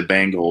was with the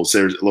Bengals,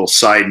 there's a little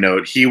side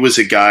note. He was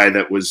a guy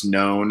that was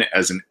known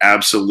as an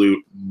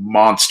absolute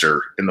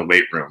monster in the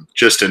weight room.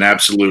 Just an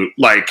absolute,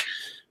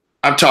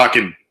 I'm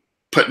talking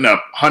putting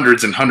up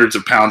hundreds and hundreds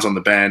of pounds on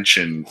the bench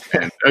and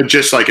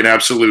just like an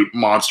absolute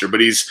monster.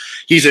 But he's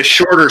a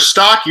shorter,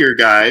 stockier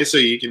guy, so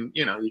you can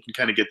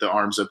kind of get the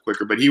arms up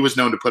quicker. But he was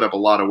known to put up a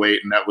lot of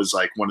weight, and that was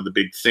like one of the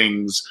big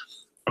things.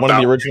 One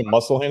of the original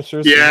muscle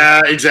hamsters.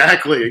 Yeah,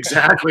 exactly,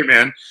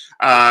 man.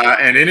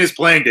 And in his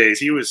playing days,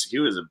 he was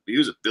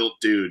a built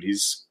dude.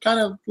 He's kind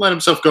of let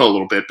himself go a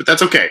little bit, but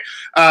that's okay.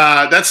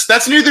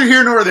 That's neither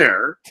here nor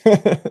there,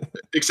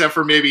 except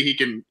for maybe he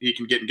can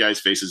get in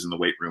guys' faces in the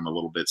weight room a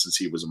little bit since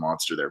he was a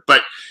monster there.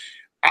 But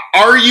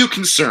are you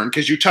concerned?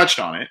 Because you touched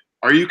on it.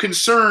 Are you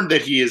concerned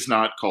that he has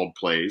not called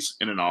plays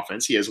in an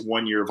offense? He has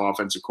 1 year of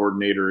offensive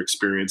coordinator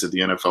experience at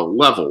the NFL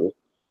level,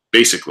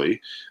 basically.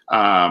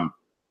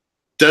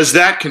 Does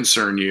that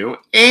concern you?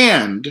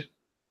 And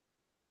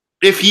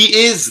if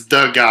he is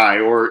the guy,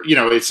 or,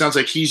 it sounds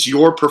like he's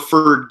your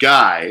preferred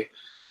guy,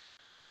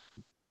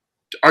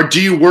 do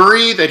you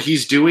worry that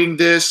he's doing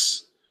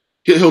this?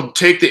 He'll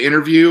take the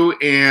interview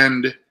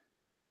and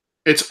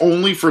it's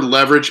only for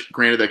leverage.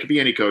 Granted, that could be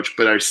any coach,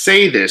 but I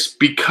say this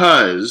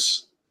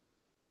because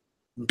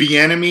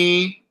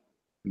Bieniemy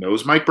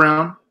knows Mike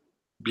Brown,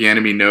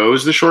 Bieniemy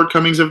knows the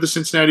shortcomings of the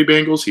Cincinnati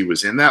Bengals. He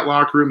was in that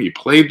locker room. He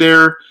played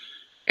there.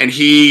 And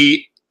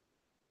is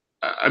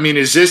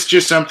this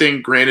just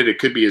something, granted, it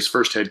could be his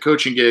first head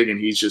coaching gig and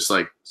he's just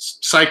like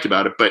psyched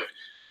about it. But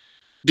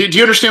do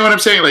you understand what I'm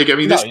saying? Like,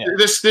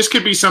 this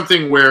could be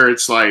something where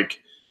it's like,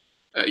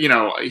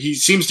 he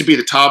seems to be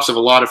the tops of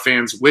a lot of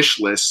fans' wish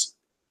lists.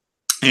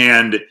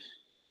 And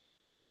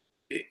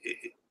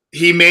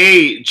he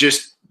may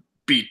just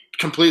be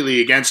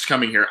completely against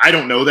coming here. I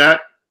don't know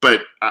that,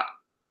 but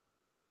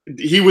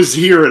he was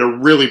here at a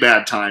really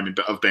bad time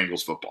of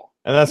Bengals football.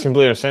 And that's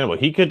completely understandable.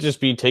 He could just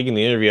be taking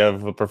the interview out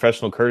of a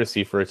professional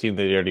courtesy for a team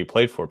that he already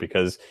played for,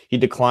 because he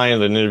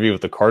declined an interview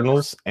with the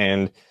Cardinals,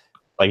 and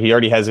like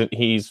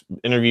he's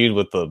interviewed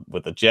with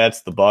the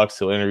Jets, the Bucks.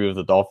 He'll interview with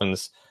the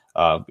Dolphins.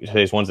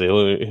 Today's Wednesday.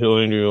 He'll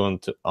interview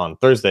on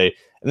Thursday,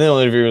 and then he'll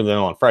interview with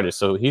them on Friday.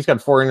 So he's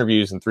got 4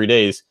 interviews in 3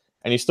 days,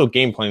 and he's still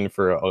game planning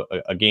for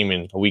a game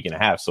in a week and a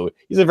half. So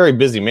he's a very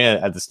busy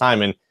man at this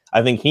time, and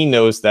I think he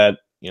knows that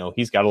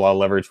he's got a lot of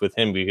leverage with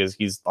him because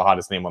he's the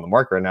hottest name on the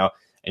market right now,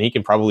 and he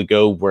can probably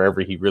go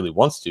wherever he really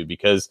wants to,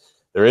 because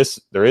there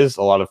is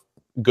a lot of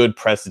good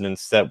precedent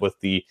set with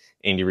the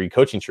Andy Reid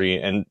coaching tree.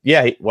 And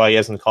yeah, while he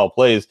hasn't called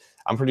plays,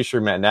 I'm pretty sure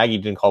Matt Nagy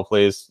didn't call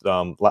plays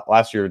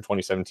last year in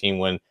 2017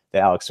 when the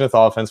Alex Smith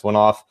offense went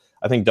off.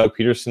 I think Doug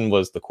Peterson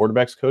was the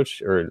quarterback's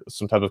coach or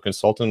some type of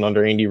consultant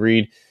under Andy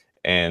Reid.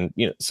 And,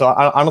 so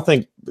I don't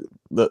think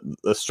the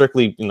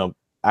strictly,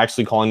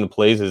 actually calling the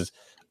plays is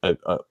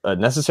a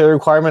necessary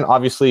requirement.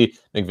 Obviously,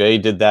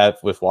 McVay did that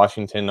with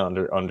Washington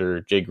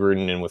under Jay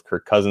Gruden and with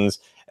Kirk Cousins.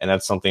 And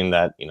that's something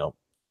that,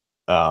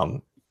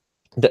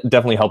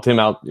 definitely helped him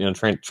out,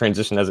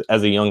 transition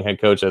as a young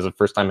head coach, as a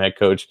first-time head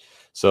coach.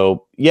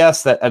 So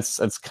yes,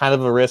 that's kind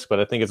of a risk, but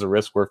I think it's a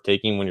risk worth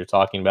taking when you're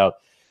talking about,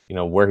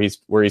 where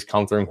he's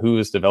come from, who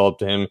has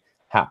developed him,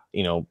 how,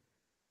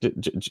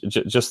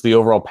 just the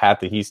overall path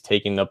that he's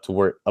taken up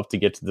to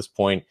get to this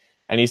point.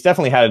 And he's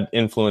definitely had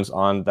influence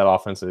on that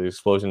offensive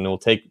explosion. And it will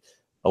take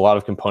a lot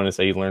of components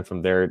that he learned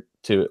from there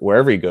to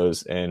wherever he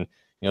goes. And,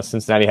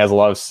 Cincinnati has a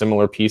lot of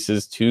similar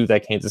pieces to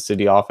that Kansas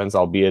City offense,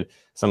 albeit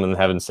some of them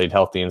haven't stayed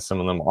healthy and some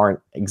of them aren't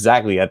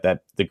exactly at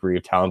that degree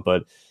of talent.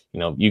 But,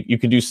 you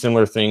can do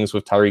similar things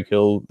with Tyreek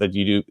Hill that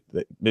you do.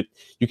 That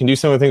you can do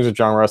similar things with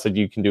John Ross that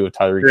you can do with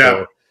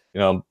Tyreek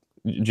Hill.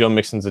 Joe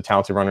Mixon's a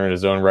talented runner in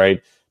his own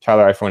right.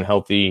 Tyler Eifert, when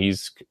healthy,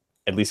 he's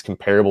at least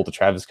comparable to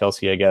Travis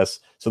Kelce, I guess.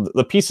 So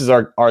the pieces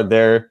are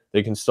there.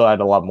 They can still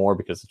add a lot more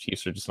because the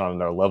Chiefs are just not on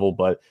their level.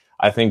 But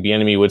I think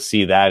Bieniemy would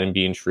see that and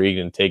be intrigued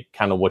and take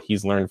kind of what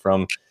he's learned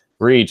from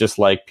Reid, just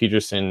like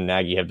Peterson and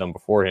Nagy have done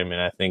before him.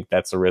 And I think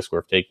that's a risk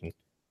worth taking.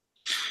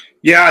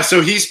 Yeah,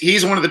 so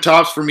he's one of the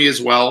tops for me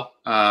as well.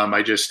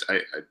 I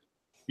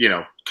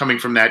coming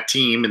from that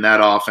team and that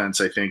offense,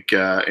 I think,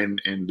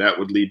 and that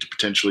would lead to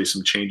potentially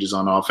some changes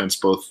on offense,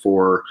 both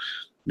for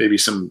maybe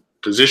some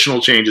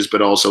positional changes, but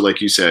also,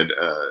 like you said,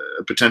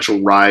 a potential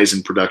rise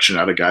in production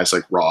out of guys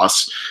like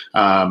Ross.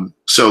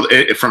 So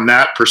from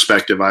that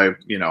perspective,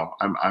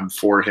 I'm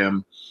for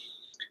him.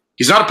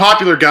 He's not a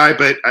popular guy,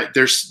 but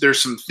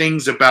there's some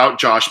things about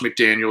Josh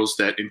McDaniels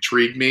that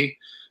intrigue me.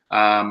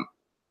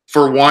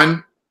 For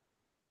one,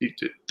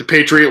 the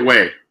Patriot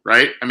way,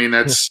 right? I mean,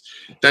 that's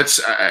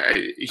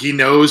he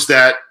knows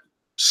that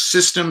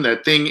system,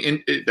 that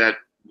thing, that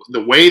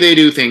the way they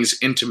do things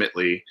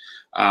intimately.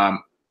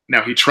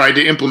 Now, he tried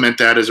to implement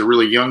that as a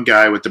really young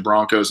guy with the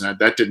Broncos, and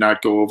that did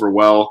not go over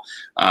well.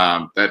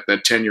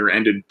 That tenure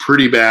ended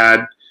pretty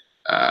badly.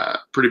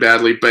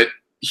 But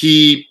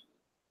he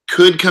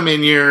could come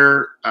in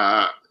here,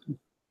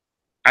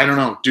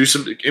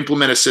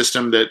 implement a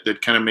system that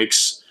kind of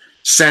makes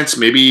sense.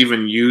 Maybe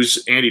even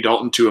use Andy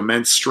Dalton to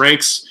immense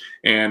strengths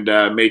and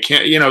make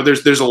him.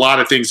 There's a lot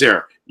of things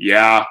there.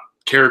 Yeah,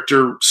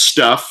 character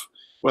stuff.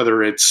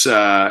 Whether it's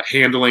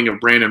handling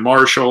of Brandon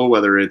Marshall,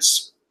 whether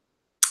it's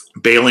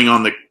bailing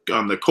on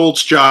the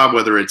Colts job,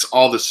 whether it's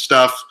all the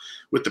stuff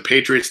with the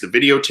Patriots, the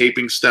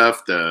videotaping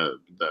stuff, the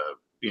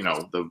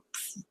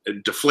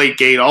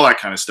Deflategate, all that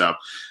kind of stuff.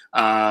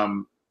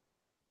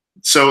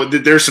 So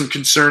there's some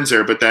concerns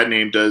there, but that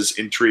name does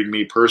intrigue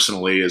me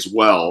personally as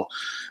well.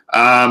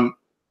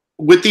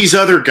 With these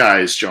other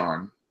guys,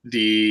 John,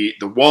 the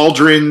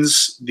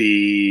Waldrons,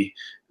 the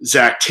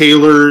Zach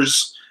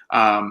Taylors,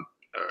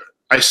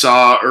 I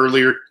saw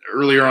earlier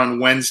on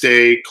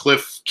Wednesday,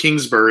 Cliff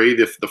Kingsbury,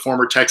 the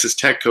former Texas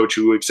Tech coach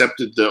who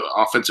accepted the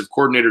offensive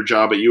coordinator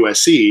job at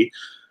USC,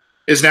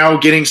 is now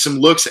getting some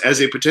looks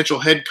as a potential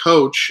head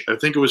coach. I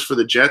think it was for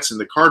the Jets and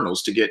the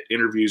Cardinals to get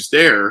interviews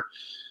there.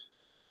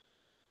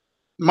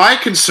 My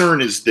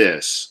concern is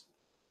this.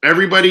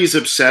 Everybody's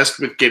obsessed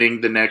with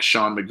getting the next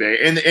Sean McVay,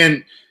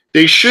 and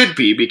they should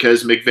be,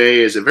 because McVay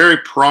is a very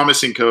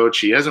promising coach.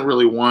 He hasn't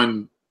really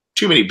won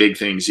too many big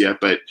things yet,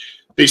 but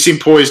they seem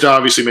poised to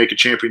obviously make a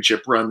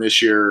championship run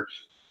this year.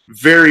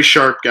 Very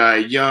sharp guy,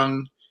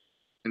 young,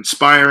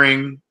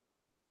 inspiring,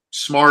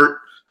 smart.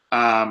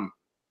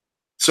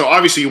 So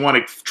obviously you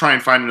want to try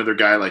and find another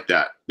guy like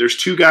that. There's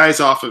 2 guys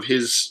off of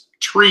his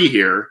tree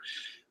here.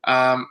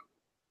 I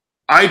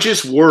I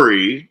just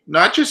worry,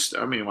 not just,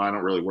 I mean, well, I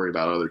don't really worry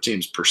about other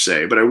teams per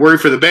se, but I worry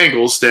for the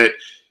Bengals that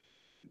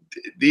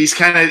these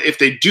kind of, if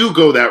they do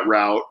go that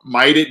route,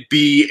 might it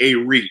be a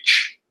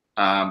reach?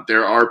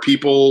 There are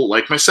people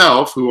like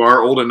myself who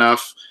are old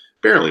enough,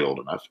 barely old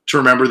enough, to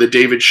remember the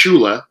David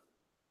Shula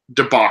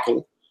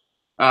debacle,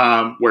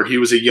 where he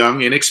was a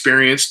young,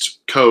 inexperienced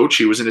coach.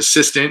 He was an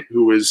assistant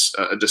who was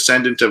a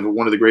descendant of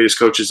one of the greatest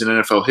coaches in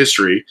NFL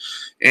history.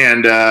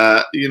 And,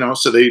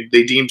 so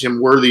they deemed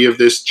him worthy of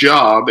this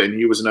job, and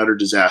he was an utter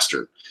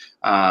disaster.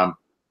 I'm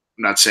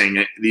not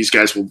saying these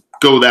guys will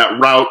go that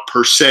route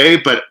per se,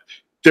 but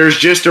there's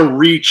just a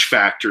reach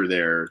factor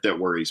there that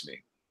worries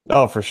me.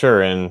 Oh, for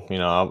sure. And,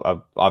 I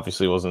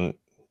obviously wasn't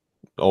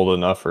old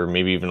enough or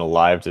maybe even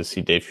alive to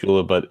see Dave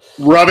Shula, but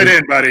rub it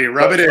in, buddy.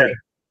 Rub it in.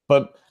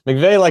 But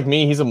McVay, like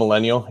me, he's a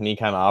millennial and he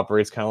kind of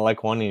operates kind of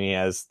like one, and he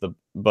has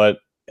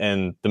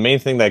and the main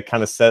thing that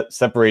kind of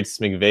separates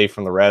McVay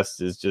from the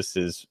rest is just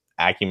his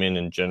acumen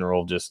in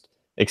general, just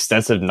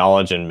extensive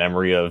knowledge and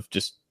memory of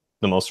just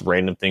the most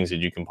random things that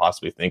you can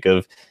possibly think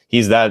of.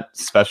 He's that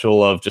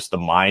special of just the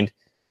mind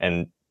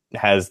and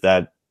has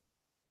that,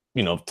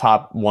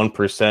 top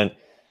 1%,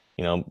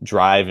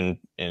 drive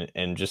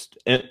and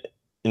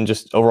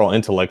just overall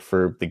intellect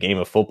for the game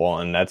of football.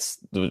 And that's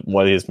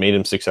what has made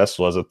him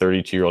successful as a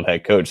 32-year-old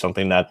head coach,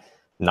 something that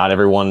not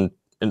everyone,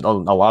 and a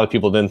lot of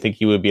people didn't think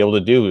he would be able to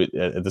do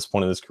at this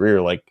point in his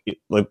career. Like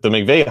the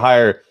McVay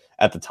hire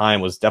at the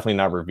time was definitely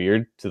not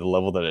revered to the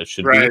level that it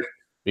should be,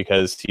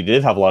 because he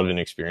did have a lot of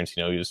inexperience.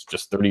 He was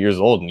just 30 years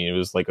old, and he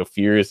was like a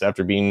few years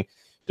after being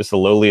just a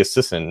lowly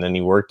assistant. And then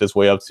he worked his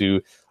way up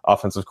to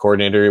offensive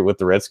coordinator with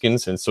the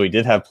Redskins. And so he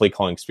did have play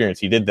calling experience.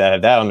 He did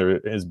have that under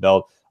his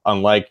belt,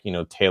 unlike,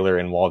 Taylor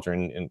and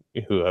Waldron,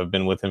 and who have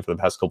been with him for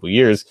the past couple of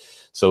years.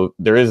 So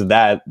there is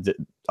that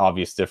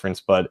obvious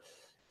difference. But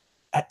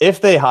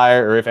if they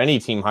hire, or if any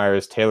team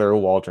hires Taylor or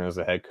Waldron as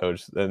a head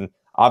coach, then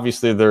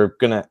obviously they're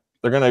gonna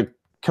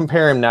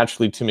compare him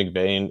naturally to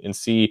McVay and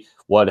see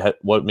what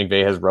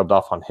McVay has rubbed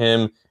off on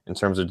him in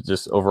terms of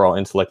just overall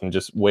intellect and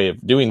just way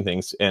of doing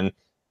things. And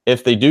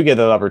if they do get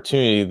that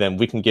opportunity, then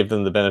we can give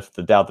them the benefit of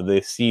the doubt that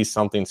they see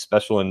something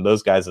special in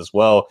those guys as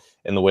well,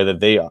 in the way that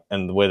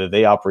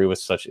they operate with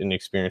such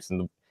inexperience,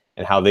 and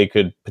how they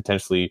could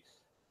potentially,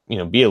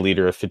 be a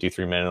leader of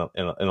 53 men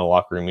in a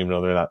locker room, even though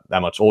they're not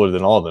that much older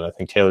than all of them. I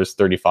think Taylor's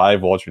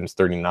 35, Waldron's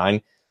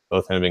 39.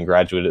 Both have been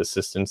graduate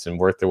assistants and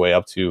worked their way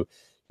up to,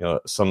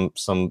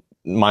 some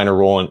minor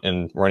role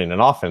in running an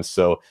offense.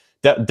 So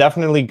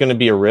definitely going to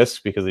be a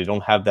risk, because they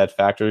don't have that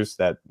factors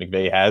that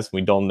McVay has.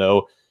 We don't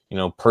know,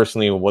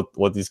 personally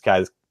what these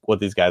guys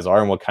are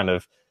and what kind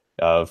of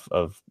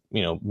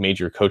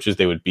major coaches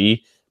they would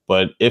be.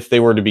 But if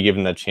they were to be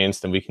given that chance,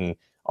 then we can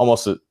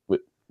almost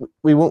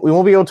we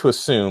won't be able to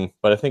assume,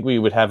 but I think we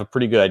would have a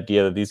pretty good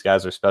idea that these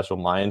guys are special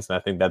minds. And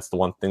I think that's the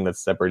one thing that's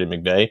separated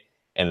McVay,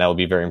 and that will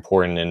be very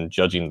important in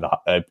judging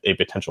a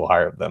potential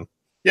hire of them.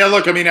 Yeah,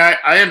 look, I mean,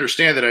 I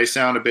understand that I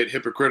sound a bit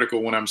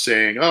hypocritical when I'm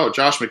saying, oh,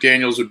 Josh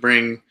McDaniels would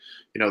bring,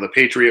 the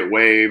Patriot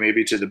way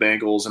maybe to the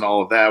Bengals and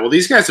all of that. Well,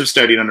 these guys have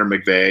studied under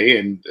McVay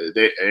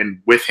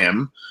and with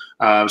him,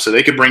 so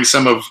they could bring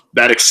some of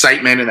that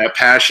excitement and that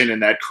passion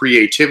and that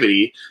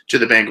creativity to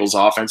the Bengals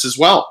offense as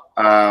well.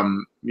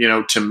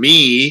 To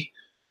me,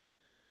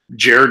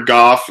 Jared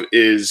Goff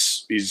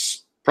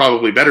he's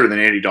probably better than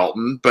Andy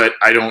Dalton, but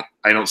I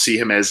don't see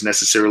him as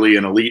necessarily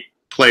an elite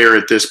player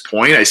at this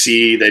point. I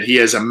see that he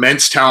has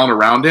immense talent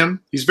around him.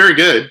 He's very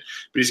good,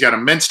 but he's got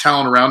immense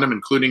talent around him,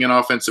 including an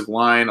offensive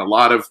line, a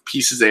lot of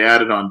pieces they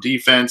added on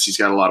defense. He's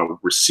got a lot of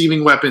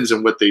receiving weapons,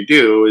 and what they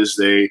do is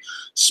they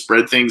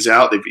spread things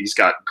out. He's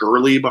got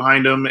Gurley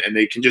behind him, and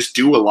they can just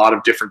do a lot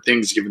of different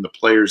things given the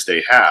players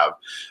they have.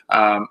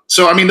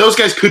 So, I mean, those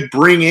guys could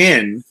bring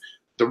in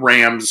the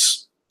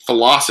Rams'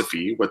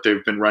 philosophy, what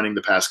they've been running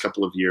the past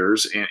couple of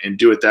years, and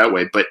do it that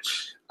way. But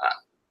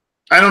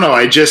I don't know.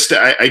 I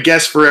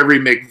guess for every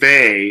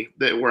McVay,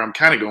 where I'm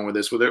kind of going with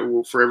this,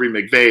 for every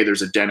McVay,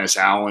 there's a Dennis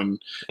Allen.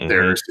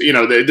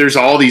 Mm-hmm. There's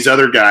all these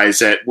other guys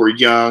that were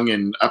young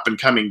and up and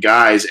coming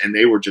guys, and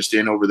they were just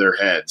in over their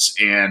heads.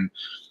 And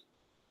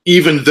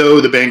even though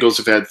the Bengals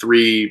have had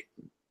 3,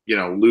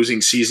 losing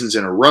seasons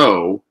in a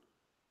row,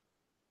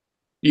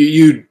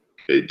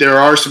 there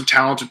are some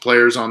talented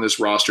players on this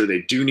roster.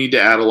 They do need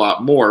to add a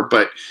lot more,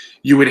 but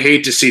you would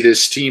hate to see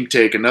this team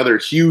take another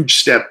huge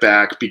step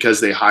back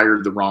because they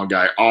hired the wrong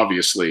guy,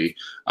 obviously.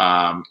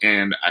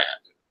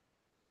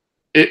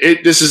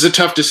 This is a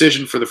tough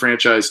decision for the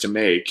franchise to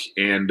make.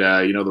 And,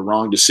 the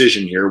wrong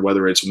decision here,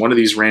 whether it's one of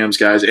these Rams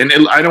guys, and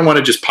I don't want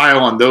to just pile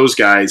on those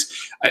guys.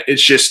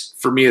 It's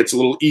just, for me, it's a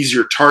little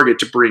easier target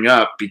to bring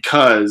up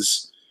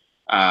because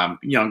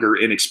younger,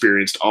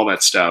 inexperienced, all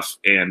that stuff.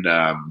 And,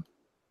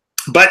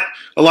 but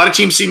a lot of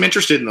teams seem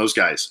interested in those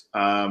guys.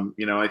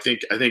 I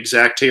think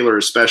Zach Taylor,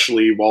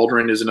 especially,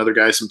 Waldron is another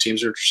guy some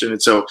teams are interested in.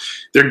 So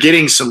they're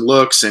getting some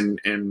looks and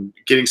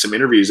getting some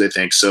interviews, I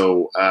think.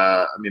 So,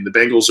 the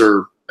Bengals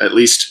are at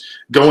least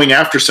going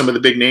after some of the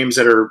big names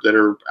that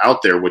are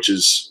out there, which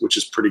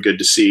is pretty good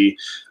to see.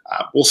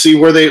 We'll see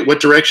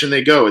what direction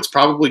they go. It's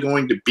probably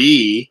going to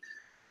be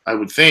I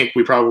would think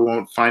we probably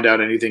won't find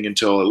out anything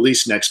until at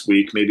least next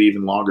week, maybe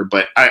even longer.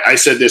 But I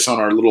said this on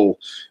our little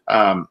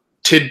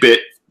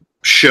tidbit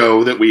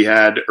show that we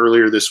had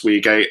earlier this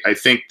week. I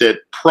think that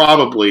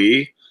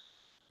probably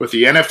with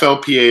the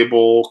NFLPA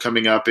Bowl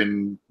coming up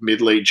in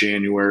mid-late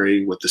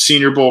January, with the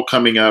Senior Bowl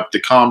coming up, the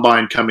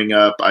Combine coming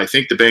up, I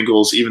think the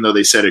Bengals, even though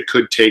they said it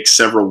could take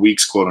several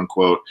weeks, quote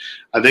unquote,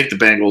 I think the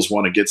Bengals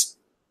want to get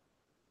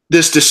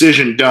this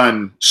decision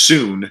done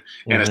soon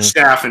and a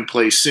staff in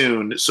place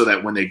soon, so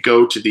that when they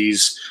go to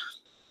these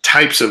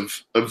types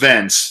of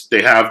events,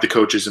 they have the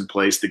coaches in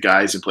place, the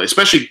guys in place,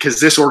 especially because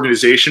this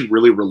organization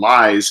really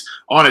relies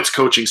on its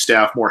coaching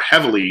staff more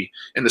heavily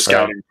in the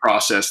scouting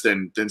process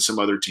than some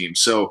other teams.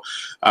 So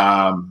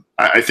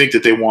I think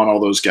that they want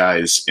all those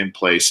guys in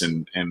place,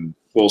 and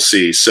we'll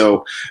see.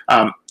 So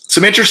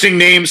some interesting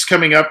names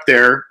coming up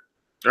there,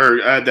 or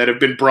that have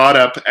been brought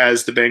up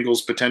as the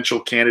Bengals' potential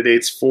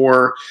candidates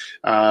for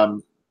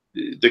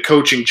the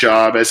coaching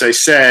job. As I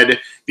said,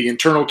 the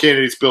internal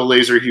candidates: Bill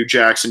Lazor, Hugh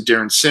Jackson,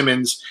 Darren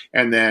Simmons,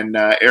 and then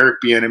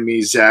Eric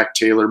Bieniemy, Zach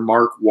Taylor,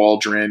 Mark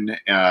Waldron,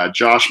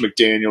 Josh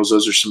McDaniels.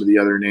 Those are some of the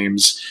other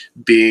names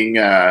being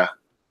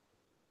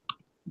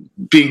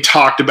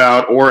talked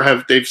about, or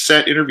they've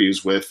set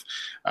interviews with.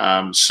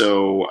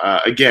 So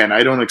again,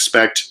 I don't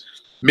expect.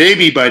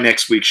 Maybe by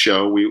next week's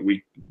show,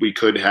 we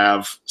could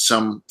have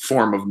some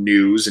form of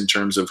news in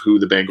terms of who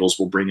the Bengals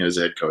will bring as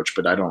head coach,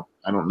 but I don't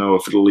know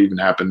if it'll even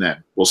happen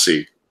then. We'll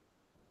see.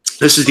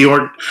 This is the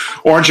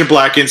Orange and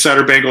Black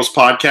Insider Bengals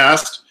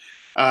podcast.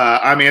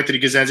 I'm Anthony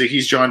Cosenza.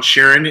 He's John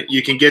Sheeran.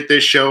 You can get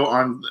this show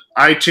on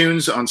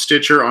iTunes, on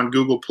Stitcher, on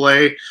Google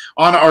Play,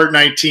 on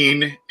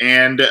Art19,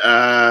 and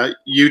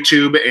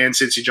YouTube, and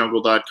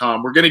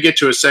CincyJungle.com. We're going to get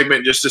to a segment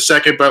in just a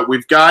second, but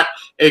we've got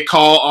a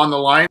call on the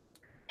line.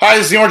 Hi,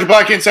 this is the Orange and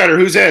Black Insider.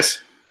 Who's this?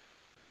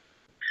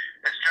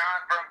 It's John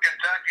from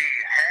Kentucky.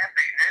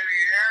 Happy New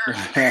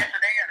Year,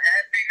 Anthony, and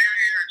Happy New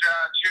Year,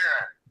 John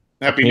Sheeran.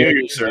 Happy New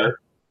Year, sir.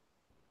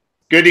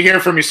 Good to hear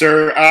from you,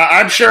 sir.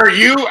 I'm sure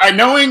you,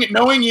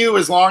 knowing you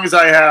as long as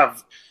I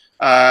have,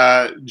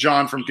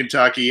 John from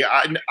Kentucky,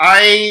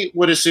 I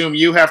would assume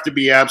you have to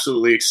be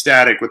absolutely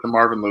ecstatic with the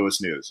Marvin Lewis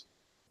news.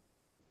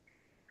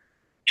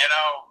 You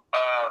know,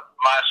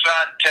 my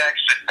son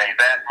texted me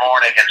that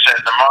morning and said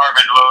the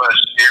Marvin Lewis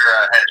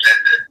era has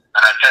ended.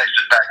 And I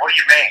texted back, what do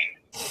you mean?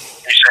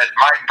 He said,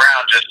 Mike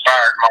Brown just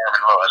fired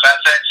Marvin Lewis. I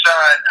said,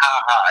 son,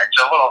 it's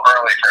a little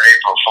early for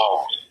April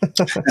Fools.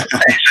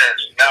 He says,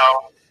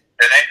 no,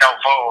 it ain't no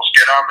fools.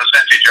 Get on the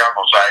Cincy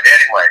Jungle site.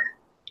 Anyway,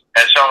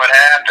 and so it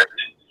happened.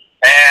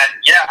 And,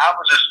 yeah, I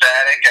was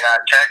ecstatic, and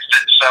I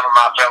texted some of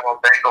my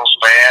fellow Bengals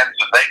fans,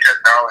 and they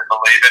couldn't hardly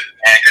believe it.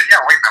 And, you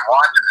know, we've been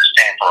watching this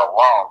team for a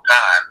long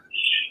time.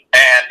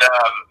 And,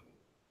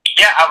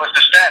 yeah, I was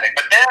ecstatic.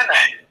 But then,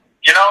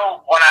 you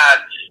know, when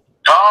I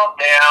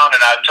calmed down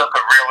and I took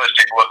a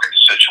realistic look at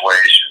the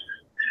situation,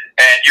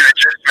 and you had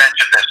just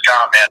mentioned this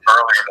comment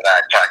earlier that I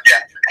typed,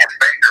 yeah, and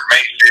Baker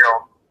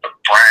Mayfield, the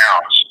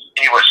Browns,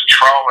 he was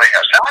trolling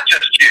us, not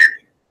just you,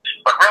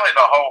 but really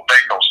the whole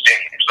Bengals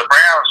team. The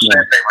Browns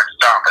said they would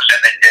stop us,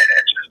 and they did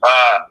it.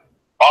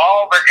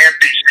 All the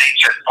empty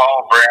seats at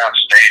Paul Brown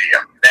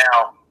Stadium.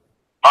 Now,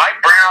 Mike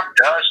Brown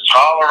does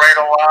tolerate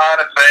a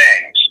lot of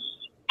things,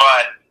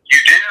 but you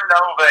do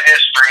know the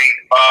history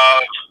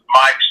of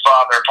Mike's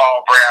father,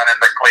 Paul Brown, and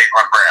the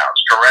Cleveland Browns,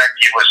 correct?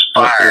 He was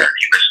fired.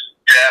 He was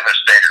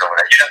devastated over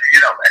that.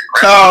 You know that,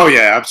 correct? Oh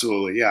yeah,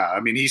 absolutely. Yeah, I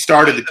mean, he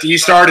started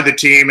the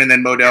team, and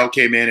then Modell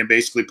came in and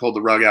basically pulled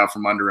the rug out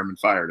from under him and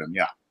fired him.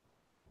 Yeah.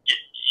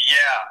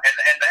 Yeah,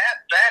 and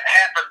that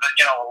happened,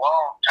 you know, a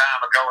long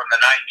time ago in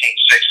the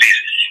 1960s.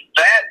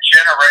 That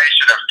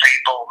generation of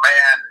people,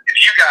 man,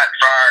 if you got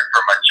fired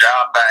from a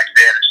job back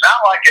then, it's not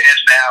like it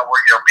is now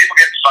where, you know, people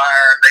get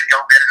fired, they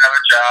go get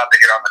another job,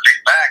 they get on the feet.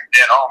 Back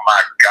then, oh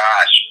my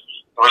gosh,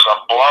 it was a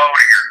blow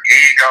to your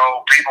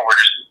ego. People were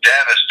just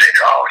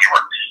devastated. Oh, you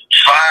were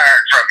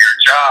fired from your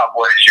job.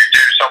 What did you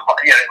do? So,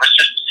 you know, it was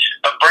just,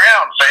 the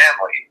Brown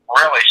family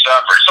really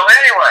suffered. So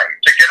anyway,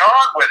 to get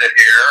on with it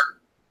here,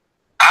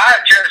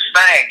 I just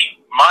think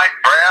Mike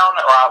Brown,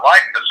 or I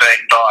like to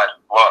think, thought,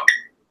 look,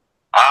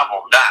 I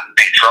will not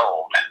be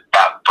trolled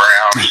by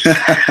Browns.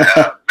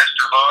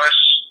 Mr. Lewis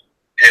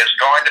is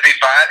going to be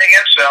finding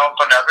himself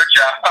another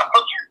job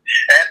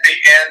at the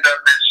end of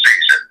this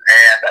season.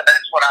 And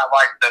that's what I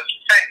like to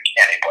think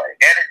anyway.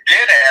 And it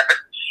did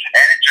happen.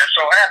 And it just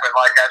so happened,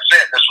 like I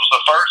said, this was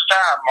the first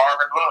time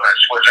Marvin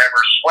Lewis was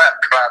ever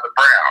swept by the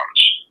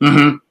Browns.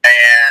 Mm-hmm.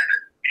 And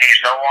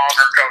he's no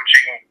longer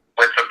coaching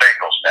with the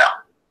Bengals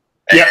now.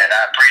 Yep. And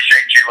I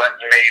appreciate you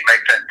letting me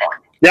make that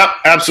point. Yep,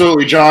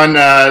 absolutely, John.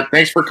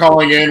 Thanks for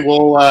calling in.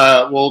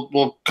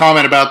 We'll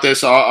comment about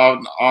this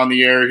on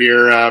the air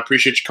here.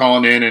 Appreciate you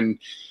calling in, and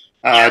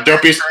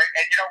don't be. Great.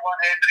 And you know what,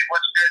 Anthony?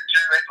 What's good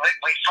too?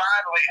 We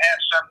finally have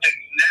something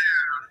new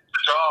to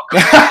talk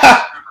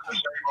about. The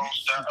same old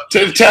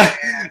stuff.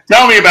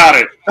 Tell me about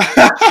it.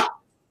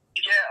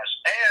 Yes,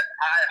 and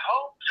I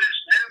hope this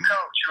new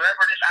coach,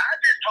 whoever it is, I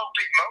just hope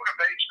he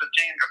motivates the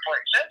team to play.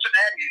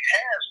 Cincinnati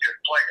has good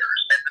players,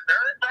 and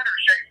they're in better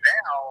shape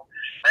now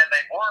than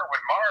they were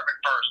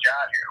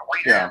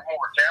Yeah. have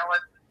more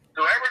talent.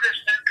 Whoever this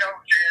new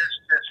coach is,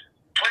 just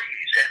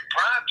please, in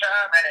prime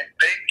time and in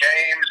big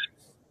games,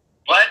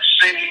 let's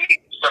see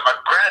some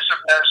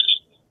aggressiveness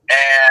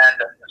and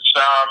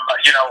some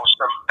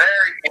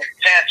very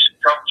intense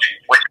coaching,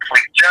 which we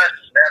just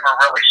never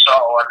really saw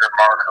under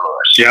Marvin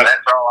Lewis. Yep.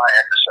 That's all I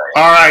have to say.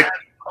 All right.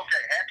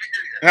 Okay, Happy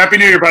New Year. Happy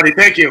New Year, buddy.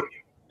 Thank you.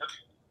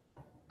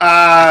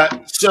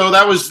 So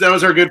that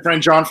was our good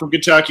friend John from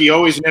Kentucky.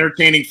 Always an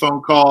entertaining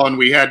phone call, and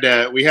we had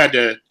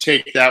to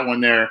take that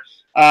one there.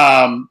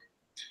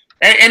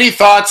 Any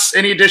thoughts?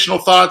 Any additional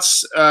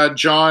thoughts,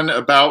 John,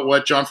 about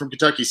what John from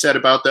Kentucky said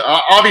about the?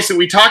 Obviously,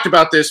 we talked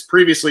about this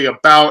previously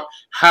about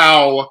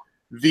how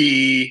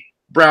the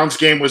Browns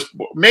game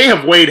may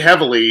have weighed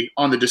heavily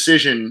on the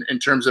decision in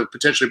terms of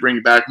potentially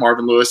bringing back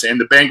Marvin Lewis, and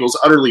the Bengals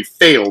utterly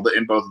failed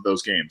in both of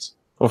those games.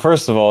 Well,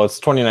 first of all, it's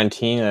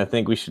 2019, and I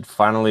think we should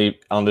finally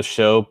on the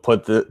show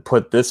put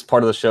this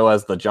part of the show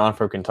as the John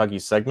from Kentucky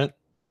segment,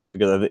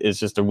 because it's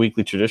just a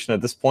weekly tradition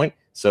at this point.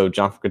 So,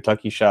 John from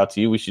Kentucky, shout out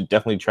to you. We should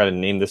definitely try to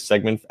name this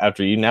segment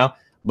after you now.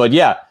 But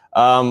yeah,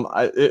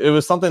 it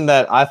was something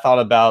that I thought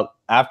about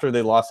after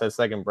they lost that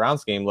second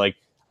Browns game. Like,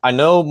 I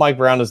know Mike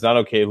Brown is not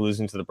okay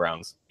losing to the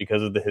Browns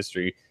because of the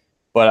history,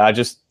 but I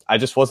just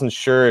wasn't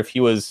sure if he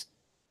was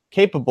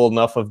capable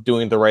enough of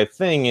doing the right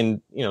thing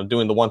and,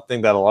 doing the one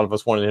thing that a lot of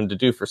us wanted him to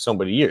do for so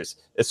many years.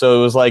 And so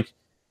it was like,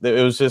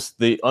 it was just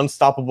the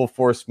unstoppable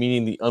force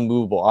meeting the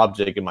unmovable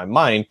object in my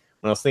mind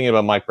when I was thinking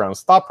about Mike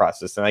Brown's thought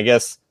process. And I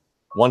guess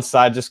one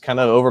side just kind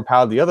of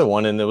overpowered the other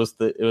one, and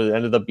it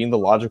ended up being the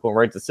logical and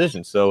right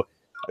decision. So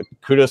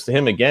kudos to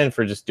him again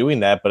for just doing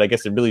that. But I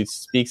guess it really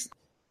speaks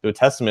to a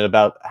testament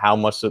about how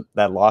much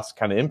that loss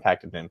kind of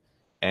impacted him.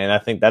 And I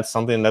think that's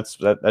something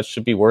that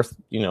should be worth,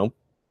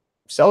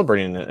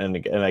 celebrating.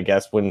 And I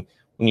guess when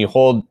you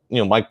hold,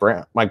 Mike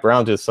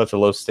Brown to such a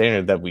low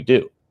standard that we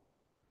do.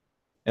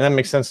 And that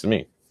makes sense to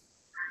me.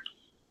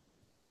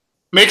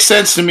 Makes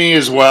sense to me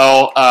as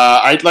well.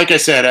 Like I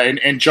said,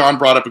 and John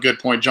brought up a good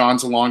point.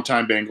 John's a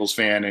longtime Bengals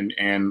fan,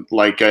 and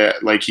like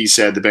he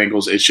said, the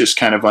Bengals, it's just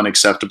kind of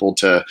unacceptable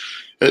to,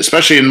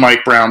 especially in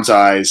Mike Brown's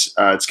eyes,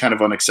 it's kind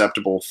of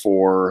unacceptable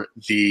for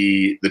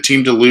the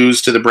team to lose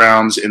to the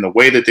Browns in the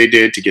way that they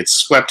did, to get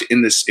swept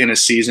in a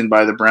season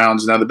by the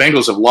Browns. Now the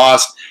Bengals have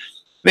lost,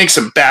 I think,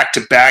 some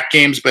back-to-back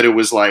games, but it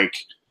was like,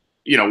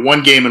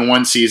 one game in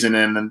one season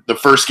and then the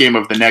first game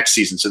of the next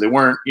season. So they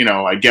weren't,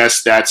 I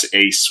guess that's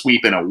a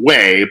sweep in a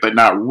way, but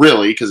not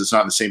really, because it's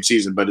not in the same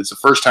season. But it's the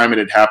first time it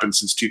had happened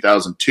since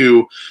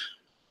 2002.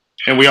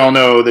 And we all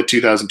know that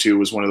 2002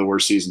 was one of the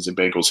worst seasons in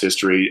Bengals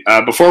history.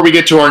 Before we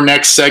get to our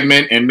next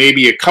segment and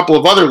maybe a couple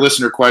of other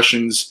listener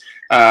questions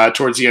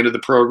towards the end of the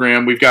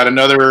program, we've got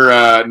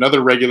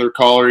another regular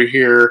caller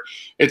here.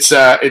 It's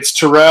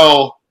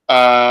Terrell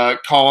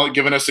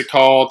giving us a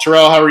call.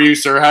 Terrell, how are you,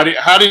 sir? How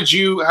did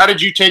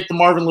you take the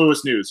Marvin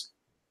Lewis news?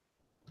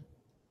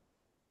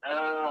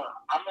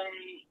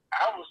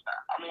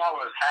 I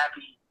was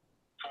happy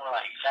for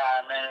like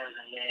 5 minutes,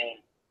 and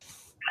then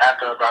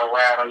after about a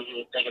while,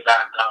 you think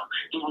about it, though,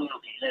 he will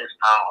be missed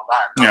now a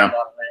lot. Yeah. You know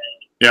what I mean?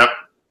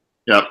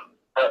 Yep.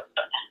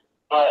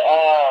 But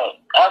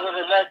other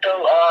than that,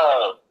 though,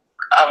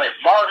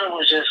 Marvin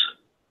was just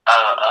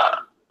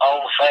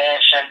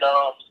old-fashioned,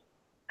 though.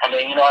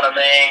 You know what I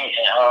mean?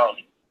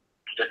 And,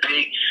 the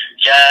big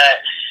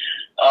giant,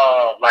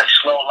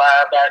 slow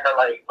linebacker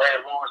like Ray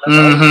Lewis.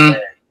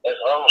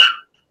 That's old.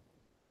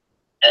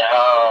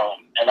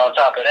 And on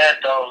top of that,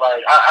 though,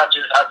 I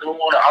do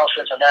want an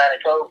offensive line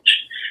coach,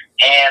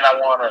 and I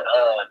want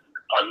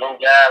a new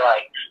guy,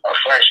 like a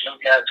fresh new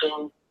guy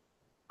too.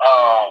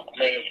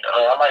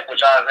 I like what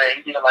John said.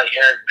 He did like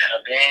Eric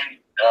Ben.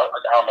 I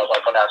don't know if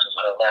I pronounced his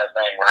last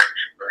name right,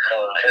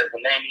 Eric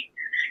Benini.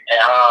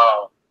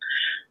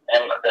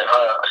 And the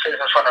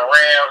assistant from the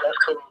Rams, that's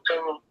cool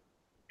too.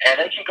 And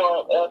they keep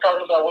on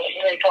talking about he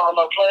ain't calling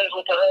no plays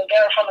with the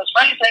guy from the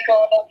Saints. Ain't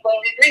calling no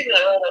plays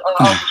either.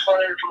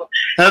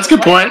 That's a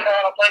good point.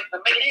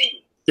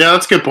 Yeah,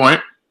 that's a good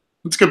point.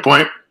 And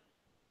but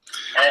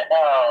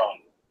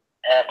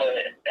at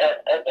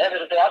the end of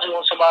the day, I just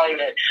want somebody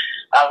that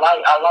I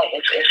like.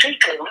 If he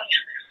could at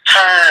least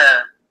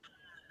turn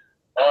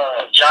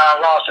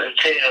John Ross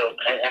into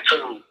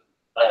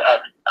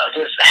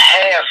just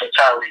half of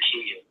Tyreek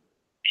Hill.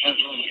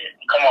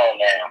 Come on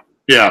now.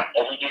 Yeah.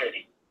 If we get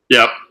it.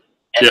 Yep.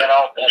 And then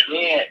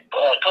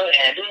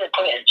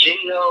putting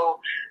Gio,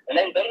 and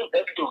they can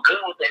do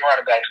good with their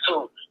running backs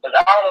too. Because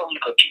all of them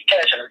could keep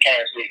catching in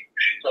Kansas City.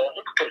 So if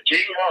you could put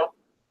Gio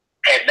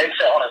and they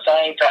sit on the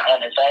same time, on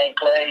the same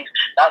plays,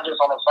 not just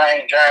on the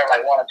same drive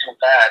like 1 or 2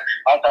 times.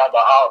 I'm talking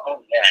about all of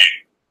them now.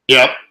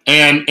 Yep.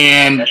 And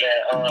then,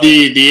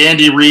 the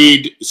Andy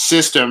Reid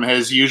system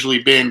has usually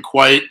been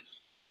quite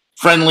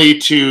friendly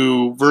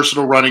to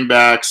versatile running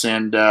backs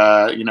and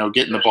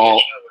getting the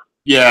ball.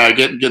 Yeah,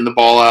 getting the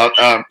ball out.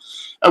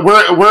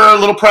 We're a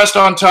little pressed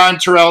on time,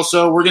 Terrell,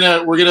 so we're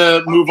gonna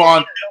move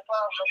on. No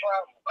problem.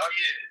 Oh,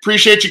 yeah.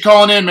 Appreciate you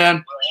calling in,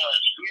 man.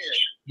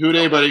 Who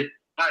day, buddy?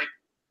 Bye.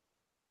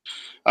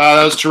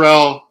 That was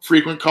Terrell,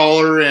 frequent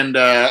caller, and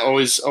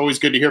always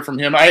good to hear from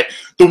him.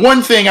 The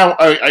one thing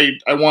I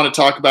want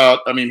to talk about,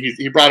 I mean,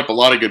 he brought up a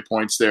lot of good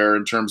points there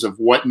in terms of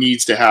what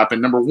needs to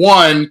happen. Number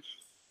one,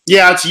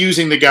 yeah, it's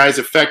using the guys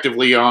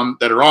effectively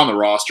that are on the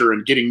roster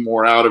and getting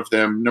more out of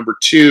them. Number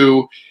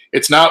two,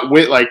 it's not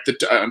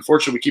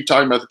unfortunately we keep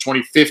talking about the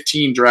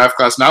 2015 draft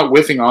class, not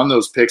whiffing on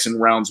those picks in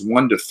rounds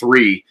 1 to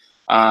 3.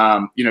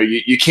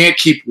 You can't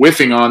keep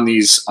whiffing on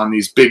these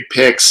big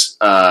picks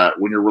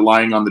when you're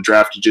relying on the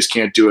draft. You just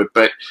can't do it.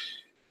 But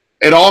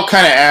it all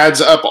kind of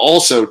adds up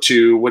also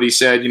to what he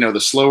said,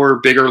 the slower,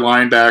 bigger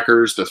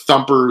linebackers, the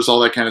thumpers, all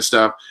that kind of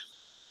stuff.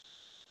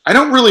 I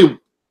don't really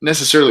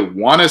necessarily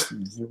want to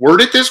word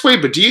it this way,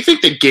 but do you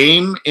think the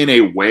game in a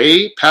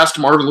way passed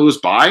Marvin Lewis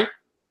by?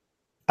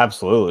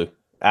 Absolutely.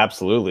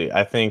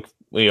 I think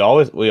we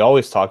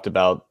always talked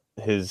about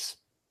his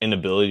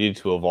inability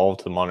to evolve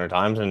to modern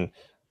times, and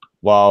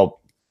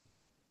while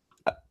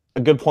a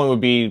good point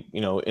would be,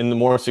 in the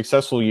more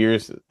successful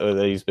years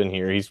that he's been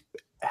here, he's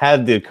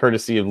had the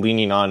courtesy of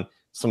leaning on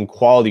some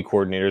quality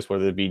coordinators,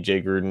 whether it be Jay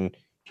Gruden,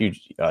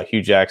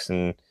 Hugh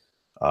Jackson,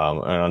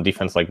 and on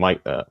defense like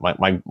Mike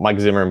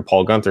Zimmer and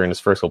Paul Guenther in his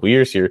first couple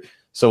years here.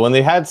 So when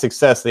they had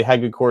success, they had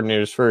good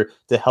coordinators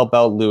to help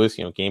out Lewis,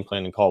 game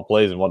plan and call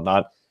plays and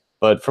whatnot.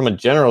 But from a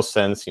general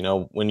sense,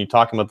 when you're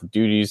talking about the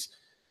duties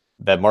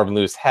that Marvin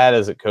Lewis had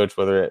as a coach,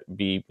 whether it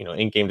be,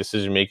 in-game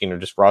decision-making or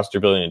just roster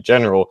building in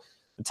general,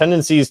 the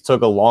tendencies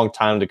took a long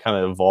time to kind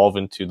of evolve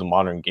into the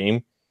modern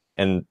game.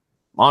 And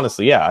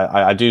honestly, yeah,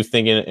 I do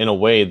think in a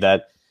way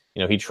that,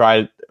 he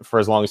tried for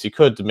as long as he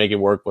could to make it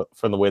work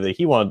for the way that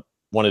he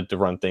wanted to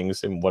run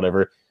things and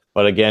whatever.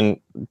 But again,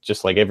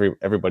 just like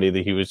everybody,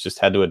 that he was just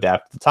had to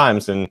adapt to the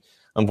times. And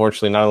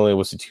unfortunately, not only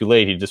was it too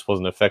late, he just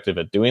wasn't effective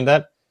at doing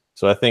that.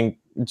 So I think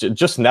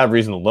just in that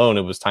reason alone,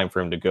 it was time for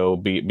him to go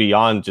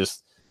beyond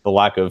just the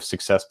lack of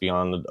success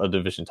beyond a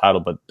division title.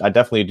 But I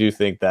definitely do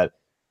think that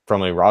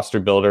from a roster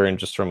builder and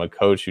just from a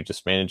coach who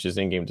just manages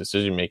in-game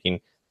decision-making,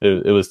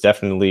 it was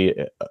definitely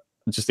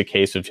just a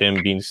case of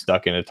him being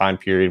stuck in a time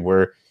period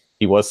where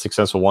he was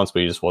successful once, but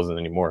he just wasn't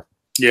anymore.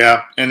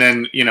 Yeah, and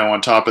then,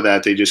 on top of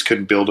that, they just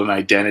couldn't build an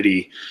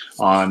identity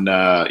on,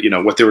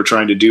 what they were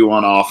trying to do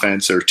on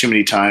offense. There were too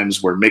many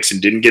times where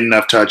Mixon didn't get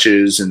enough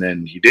touches, and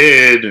then he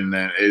did, and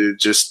then it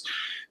just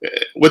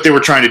what they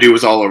were trying to do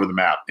was all over the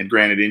map. And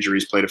granted,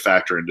 injuries played a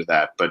factor into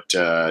that, but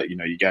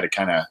you got to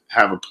kind of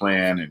have a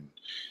plan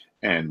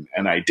and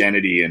an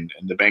identity, and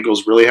the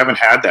Bengals really haven't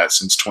had that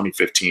since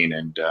 2015,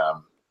 and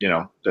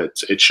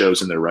that it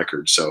shows in their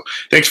records. So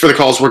thanks for the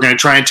calls. We're going to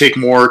try and take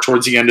more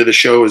towards the end of the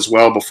show as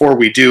well. Before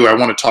we do, I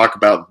want to talk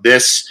about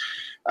this,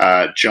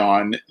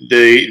 John.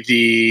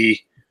 The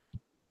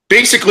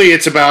basically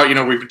it's about,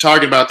 we've been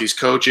talking about these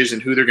coaches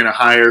and who they're going to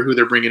hire, who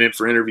they're bringing in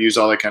for interviews,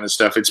 all that kind of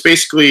stuff. It's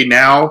basically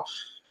now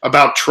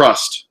about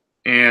trust,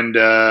 and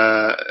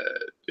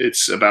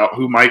it's about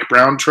who Mike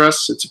Brown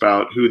trusts. It's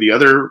about who the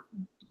other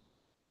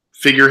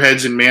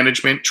figureheads in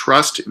management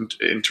trust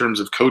in terms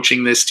of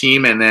coaching this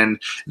team, and then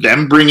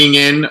them bringing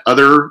in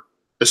other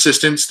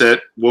assistants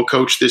that will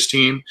coach this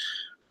team.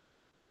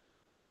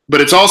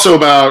 But it's also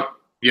about,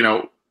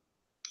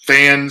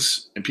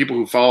 fans and people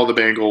who follow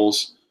the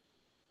Bengals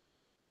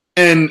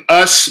and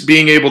us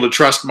being able to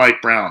trust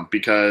Mike Brown,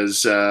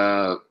 because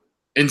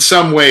in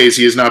some ways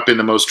he has not been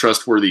the most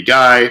trustworthy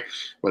guy,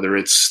 whether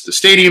it's the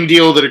stadium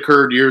deal that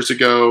occurred years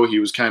ago. He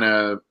was kind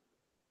of,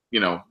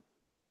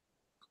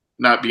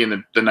 not being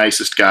the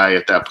nicest guy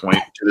at that point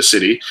to the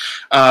city,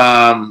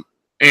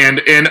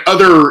 and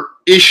other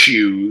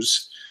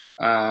issues.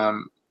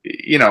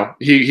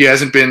 He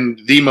hasn't been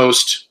the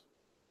most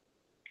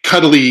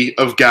cuddly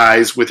of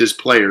guys with his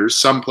players.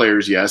 Some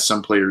players, yes,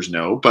 some players,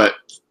 no. But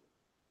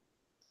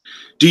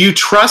do you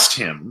trust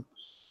him?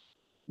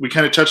 We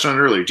kind of touched on it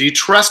earlier. Do you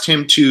trust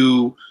him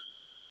to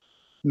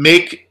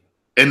make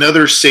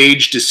another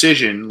sage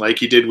decision like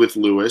he did with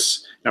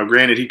Lewis? Now,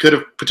 granted, he could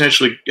have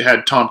potentially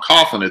had Tom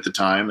Coughlin at the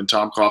time, and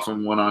Tom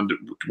Coughlin went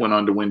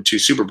on to win 2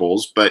 Super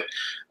Bowls. But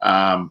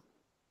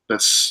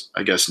that's,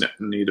 I guess,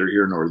 neither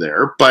here nor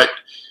there. But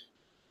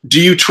do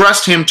you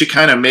trust him to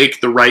kind of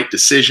make the right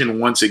decision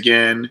once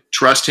again?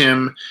 Trust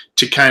him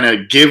to kind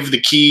of give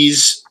the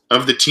keys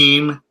of the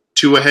team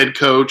to a head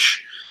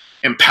coach,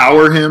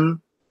 empower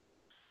him?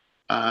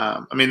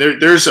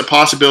 There's a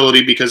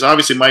possibility, because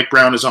obviously Mike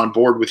Brown is on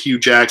board with Hugh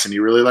Jackson. He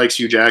really likes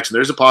Hugh Jackson.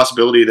 There's a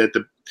possibility that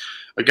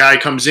a guy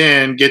comes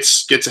in,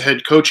 gets a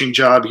head coaching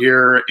job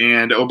here,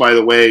 and oh, by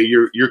the way,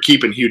 you're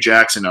keeping Hugh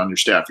Jackson on your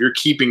staff. You're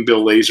keeping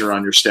Bill Lazor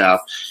on your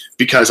staff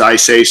because I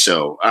say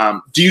so.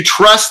 Do you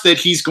trust that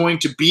he's going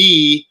to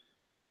be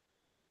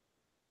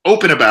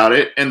open about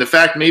it? And the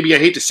fact, maybe I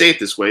hate to say it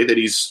this way, that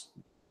he's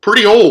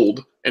pretty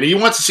old and he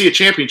wants to see a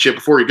championship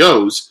before he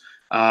goes.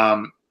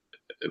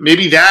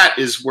 Maybe that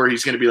is where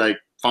he's going to be like,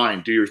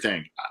 fine, do your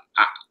thing.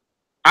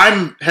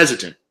 I'm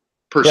hesitant,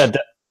 personally.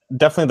 Yeah,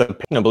 definitely.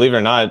 Believe it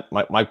or not,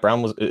 Mike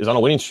Brown is on a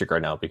winning streak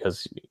right now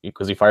because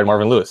he fired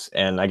Marvin Lewis,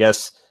 and I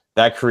guess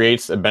that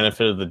creates a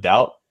benefit of the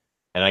doubt.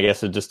 And I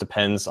guess it just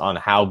depends on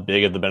how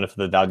big of the benefit of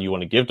the doubt you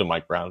want to give to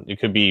Mike Brown. It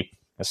could be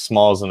as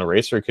small as an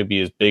eraser. It could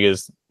be as big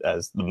as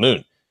the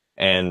moon.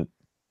 And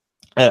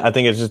I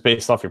think it's just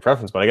based off your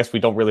preference. But I guess we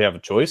don't really have a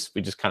choice.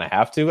 We just kind of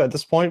have to at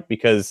this point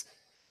because,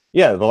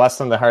 yeah, the last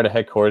time they hired a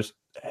head coach,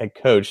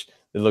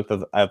 they looked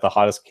at the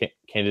hottest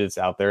candidates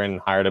out there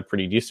and hired a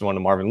pretty decent one,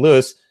 to Marvin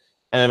Lewis,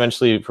 and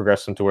eventually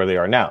progressed them to where they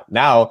are now.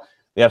 Now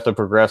they have to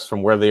progress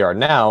from where they are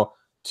now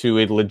to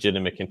a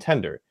legitimate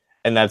contender.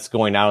 And that's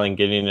going out and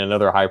getting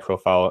another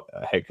high-profile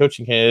head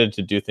coaching candidate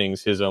to do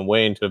things his own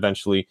way and to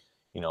eventually,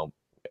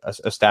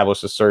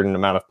 establish a certain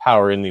amount of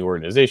power in the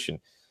organization.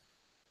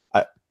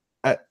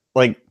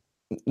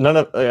 None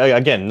of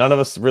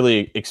us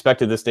really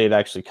expected this day to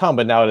actually come,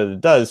 but now that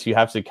it does, you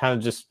have to kind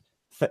of just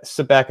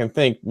sit back and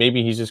think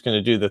maybe he's just going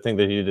to do the thing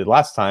that he did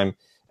last time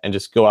and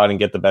just go out and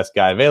get the best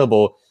guy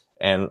available.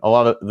 And a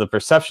lot of the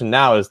perception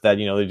now is that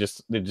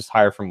they just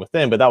hire from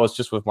within, but that was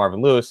just with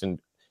Marvin Lewis and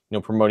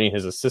promoting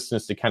his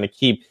assistants to kind of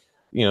keep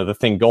the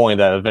thing going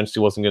that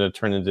eventually wasn't going to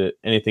turn into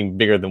anything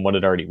bigger than what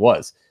it already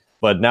was.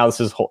 But now this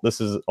is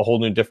a whole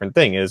new different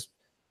thing. Is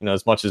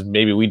as much as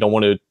maybe we don't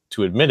want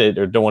to admit it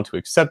or don't want to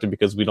accept it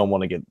because we don't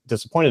want to get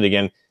disappointed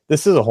again,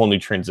 this is a whole new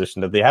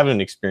transition that they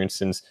haven't experienced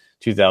since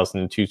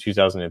 2002,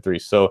 2003.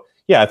 So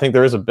yeah, I think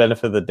there is a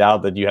benefit of the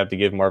doubt that you have to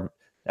give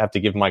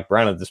Mike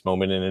Brown at this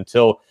moment. And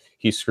until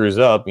he screws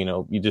up,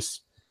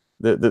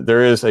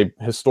 there is a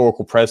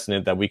historical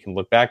precedent that we can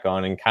look back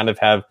on and kind of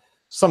have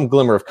some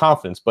glimmer of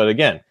confidence. But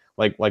again,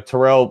 like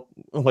Terrell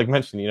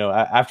mentioned,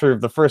 after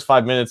the first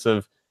 5 minutes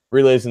of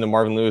realizing that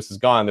Marvin Lewis is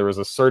gone, there was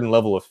a certain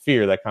level of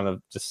fear that kind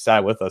of just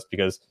sat with us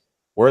because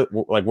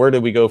where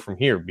did we go from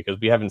here? Because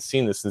we haven't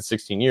seen this in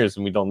 16 years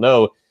and we don't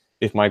know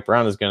if Mike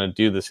Brown is going to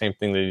do the same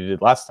thing that he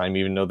did last time,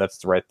 even though that's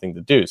the right thing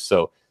to do.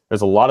 So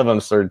there's a lot of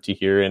uncertainty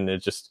here, and it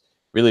just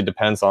really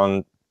depends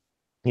on,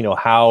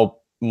 how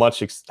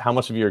much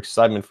of your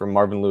excitement from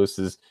Marvin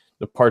Lewis's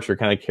departure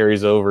kind of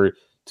carries over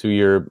to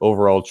your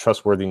overall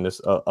trustworthiness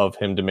of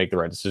him to make the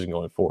right decision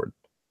going forward.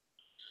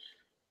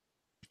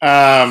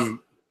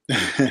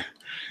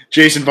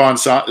 Jason Von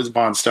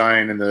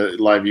Stein in the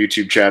live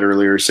YouTube chat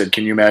earlier said,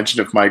 "Can you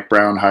imagine if Mike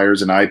Brown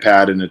hires an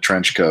iPad and a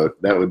trench coat?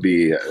 That would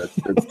be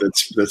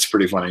that's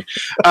pretty funny."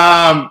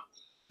 I'm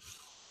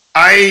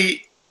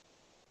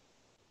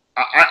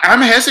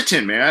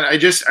hesitant, man.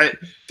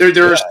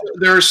 There are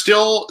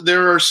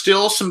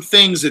still some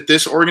things that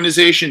this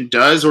organization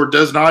does or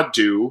does not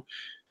do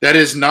that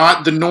is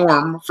not the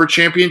norm for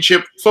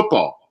championship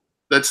football.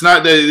 It's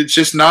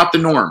just not the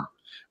norm.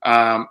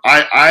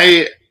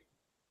 I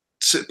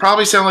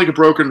probably sound like a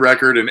broken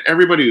record, and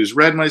everybody who's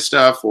read my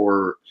stuff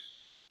or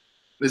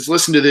has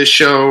listened to this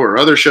show or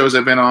other shows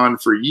I've been on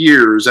for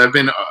years, I've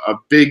been a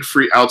big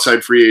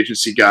outside free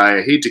agency guy.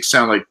 I hate to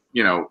sound like,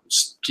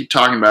 keep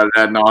talking about it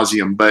ad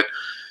nauseum, but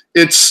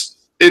it's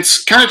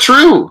kind of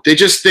true.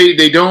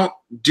 They don't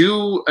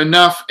do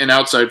enough in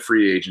outside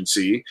free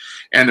agency,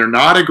 and they're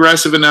not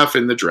aggressive enough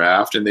in the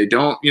draft, and they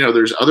don't,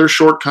 there's other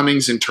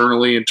shortcomings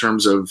internally in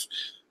terms of,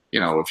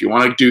 if you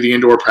want to do the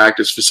indoor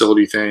practice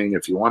facility thing,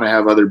 if you want to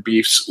have other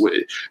beefs,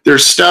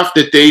 there's stuff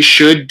that they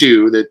should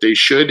do, that they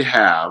should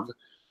have,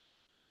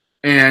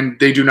 and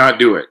they do not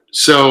do it.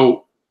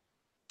 So,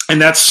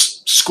 and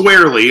that's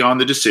squarely on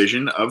the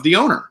decision of the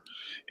owner.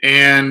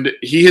 And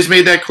he has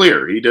made that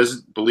clear. He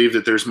doesn't believe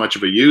that there's much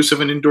of a use of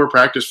an indoor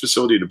practice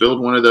facility to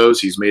build one of those.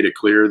 He's made it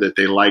clear that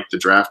they like the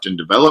draft and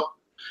develop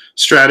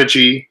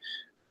strategy.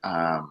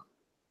 I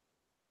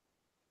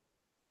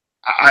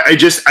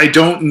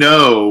don't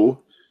know.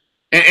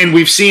 And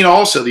we've seen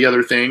also the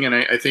other thing, and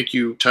I think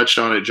you touched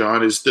on it,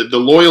 John, is the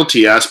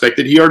loyalty aspect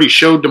that he already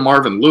showed to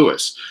Marvin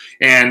Lewis.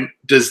 And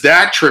does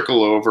that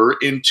trickle over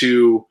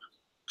into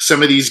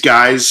some of these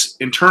guys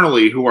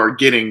internally who are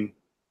getting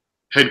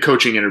head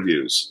coaching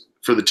interviews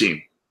for the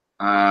team?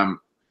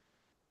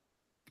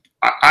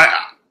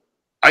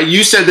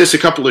 You said this a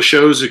couple of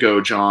shows ago,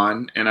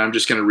 John, and I'm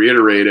just going to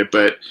reiterate it,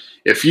 but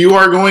if you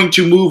are going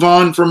to move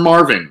on from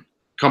Marvin,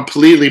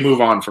 completely move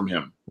on from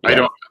him.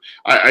 Yeah.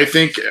 I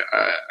think,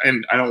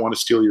 and I don't want to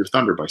steal your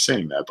thunder by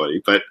saying that,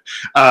 buddy, but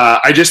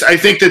I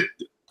think that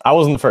I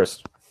wasn't the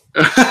first.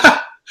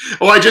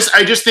 Well, I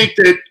just think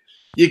that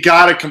you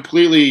got to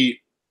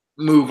completely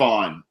move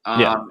on.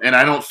 And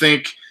I don't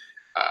think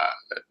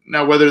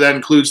now whether that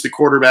includes the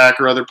quarterback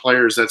or other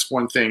players, that's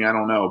one thing. I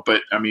don't know.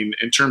 But I mean,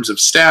 in terms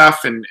of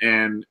staff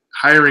and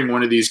hiring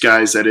one of these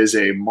guys that is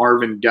a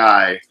Marvin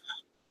guy,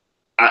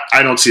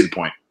 I don't see the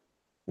point.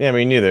 Yeah,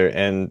 me neither.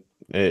 And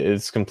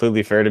it's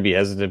completely fair to be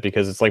hesitant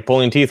because it's like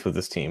pulling teeth with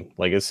this team.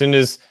 Like as soon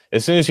as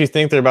you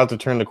think they're about to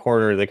turn the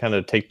corner, they kind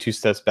of take 2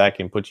 steps back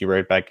and put you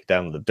right back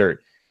down in the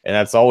dirt. And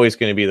that's always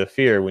going to be the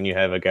fear when you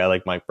have a guy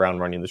like Mike Brown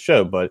running the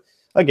show. But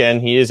again,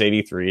 he is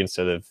 83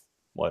 instead of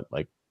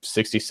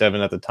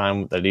 67 at the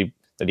time that he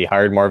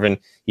hired Marvin.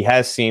 He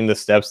has seen the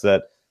steps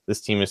that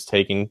this team is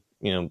taking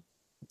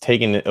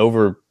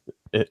over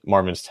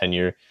Marvin's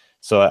tenure.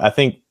 So I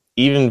think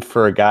even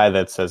for a guy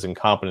that's as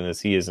incompetent as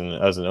he is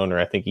as an owner,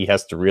 I think he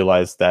has to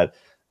realize that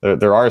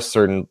there are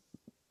certain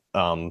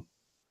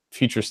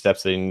future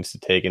steps that he needs to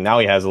take. And now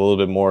he has a little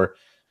bit more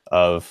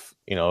of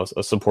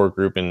a support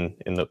group in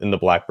the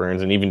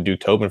Blackburns, and even Duke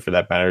Tobin for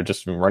that matter,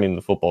 just from running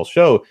the football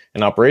show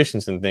and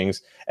operations and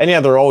things. And yeah,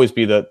 there'll always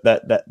be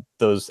that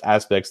those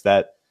aspects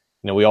that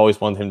we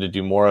always want him to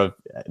do more of,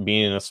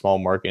 being in a small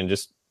market and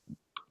just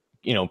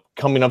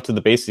coming up to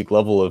the basic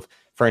level of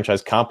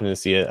franchise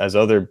competency as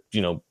other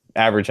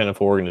average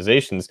NFL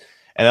organizations.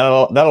 And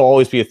that'll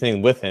always be a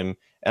thing with him.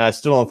 And I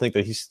still don't think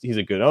that he's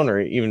a good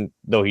owner, even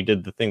though he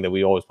did the thing that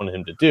we always wanted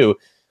him to do.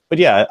 But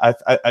yeah,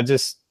 I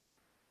just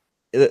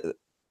even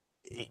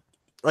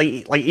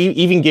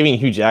giving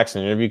Hugh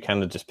Jackson an interview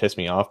kind of just pissed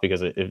me off,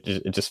 because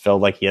it just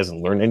felt like he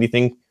hasn't learned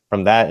anything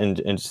from that, and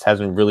just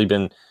hasn't really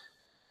been.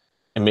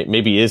 And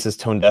maybe he is as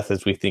tone deaf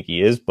as we think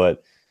he is,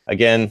 but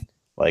again,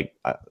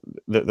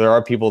 there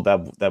are people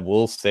that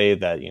will say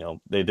that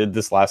they did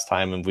this last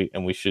time,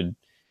 and we should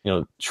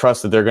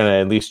trust that they're going to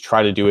at least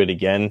try to do it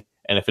again.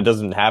 And if it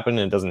doesn't happen,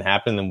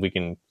 then we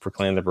can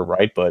proclaim that we're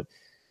right. But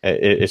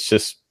it's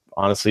just,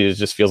 honestly, it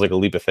just feels like a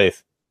leap of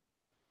faith.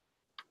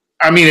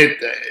 I mean,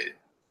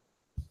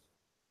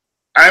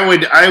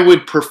 I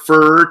would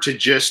prefer to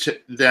just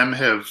them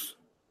have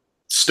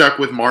stuck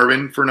with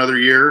Marvin for another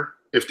year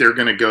if they're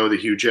going to go the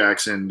Hugh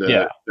Jackson.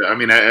 Yeah. I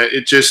mean,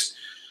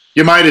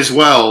 you might as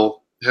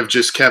well have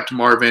just kept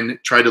Marvin,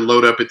 tried to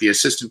load up at the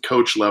assistant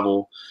coach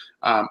level.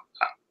 I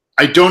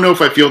don't know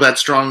if I feel that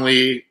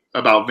strongly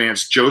about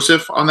Vance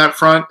Joseph on that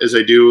front as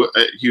I do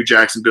Hugh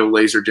Jackson, Bill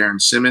Lazor,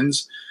 Darren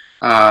Simmons.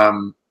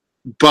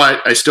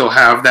 But I still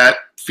have that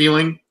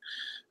feeling.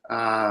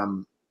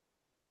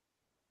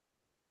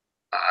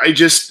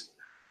 It's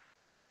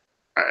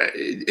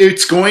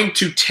going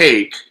to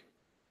take,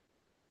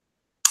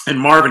 and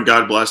Marvin,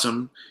 God bless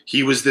him,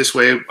 he was this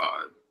way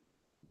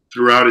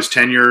throughout his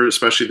tenure,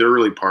 especially the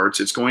early parts.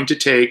 It's going to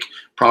take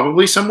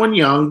probably someone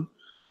young,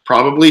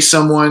 probably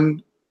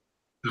someone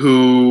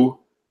who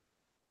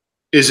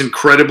is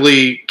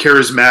incredibly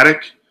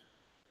charismatic,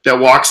 that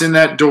walks in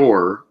that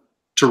door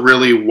to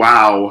really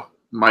wow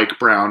Mike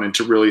Brown and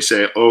to really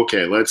say,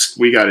 okay,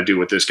 we got to do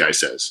what this guy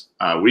says.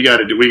 We got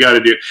to do.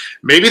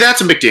 Maybe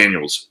that's a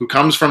McDaniels who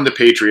comes from the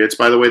Patriots.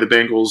 By the way, the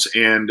Bengals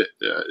and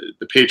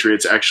the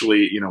Patriots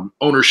actually,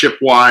 ownership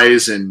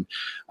wise, and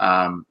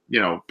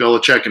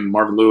Belichick and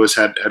Marvin Lewis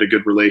had a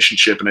good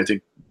relationship, and I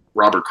think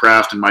Robert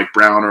Kraft and Mike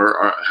Brown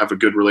have a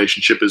good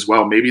relationship as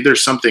well. Maybe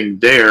there's something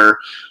there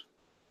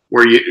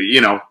where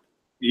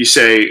you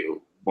say,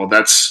 well,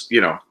 that's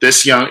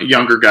this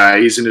younger guy.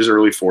 He's in his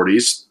early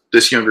 40s.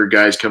 This younger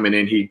guy's coming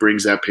in. He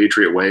brings that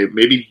Patriot way.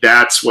 Maybe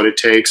that's what it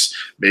takes.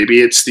 Maybe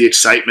it's the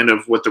excitement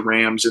of what the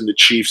Rams and the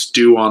Chiefs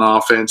do on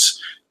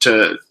offense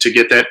to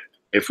get that.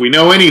 If we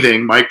know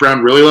anything, Mike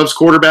Brown really loves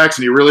quarterbacks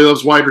and he really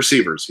loves wide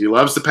receivers. He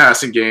loves the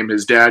passing game.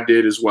 His dad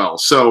did as well.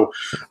 So,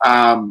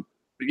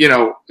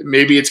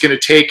 maybe it's going to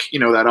take,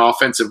 that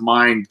offensive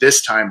mind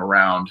this time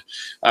around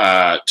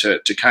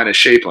to kind of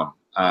shape him.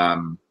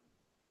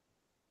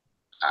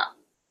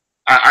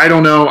 I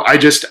don't know.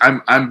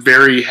 I'm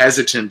very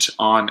hesitant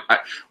on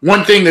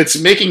one thing that's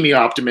making me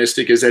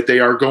optimistic is that they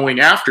are going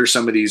after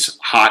some of these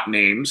hot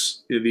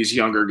names, these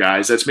younger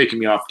guys. That's making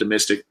me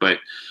optimistic, but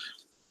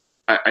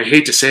I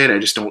hate to say it.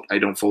 I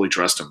don't fully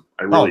trust him.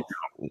 I really don't.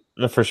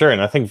 For sure.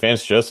 And I think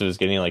Vance Joseph is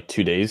getting like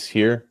 2 days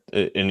here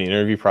in the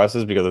interview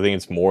process, because I think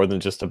it's more than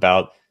just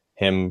about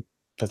him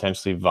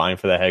potentially vying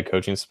for that head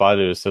coaching spot.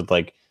 It was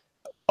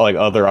like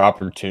other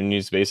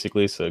opportunities,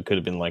 basically. So it could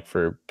have been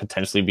for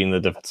potentially being the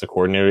defensive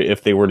coordinator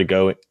if they were to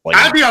go.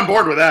 I'd be on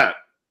board with that.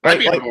 I'd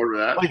be on board with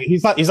that.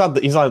 He's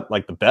not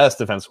like the best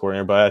defense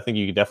coordinator, but I think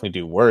you could definitely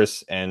do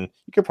worse, and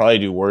you could probably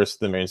do worse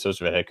than Vance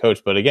Joseph as head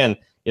coach. But again,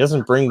 he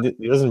doesn't bring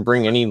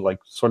any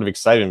sort of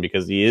excitement,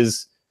 because he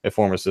is a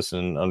former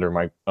assistant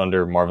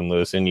under Marvin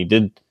Lewis, and he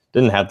didn't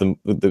have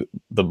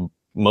the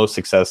most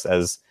success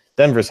as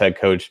Denver's head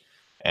coach.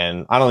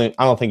 And I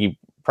don't think he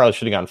probably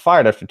should have gotten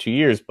fired after 2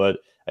 years, but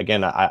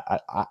again,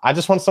 I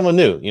just want someone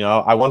new.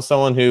 I want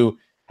someone who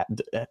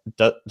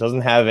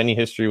doesn't have any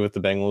history with the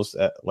Bengals,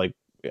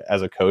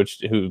 as a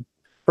coach, who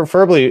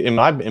preferably in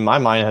my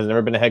mind has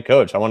never been a head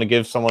coach. I want to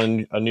give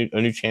someone a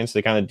new chance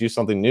to kind of do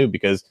something new,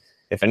 because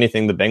if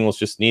anything, the Bengals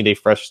just need a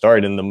fresh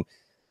start in the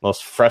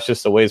most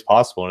freshest of ways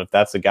possible. And if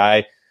that's a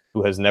guy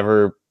who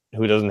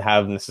doesn't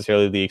have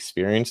necessarily the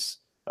experience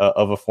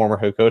of a former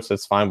head coach,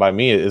 that's fine by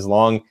me, as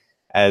long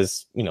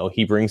as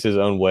he brings his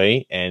own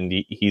way and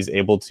he's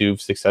able to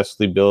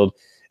successfully build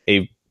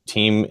a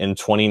team in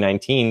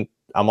 2019.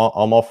 I'm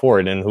all for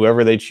it, and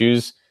whoever they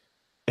choose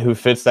who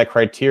fits that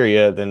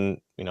criteria, then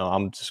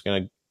I'm just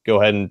gonna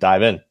go ahead and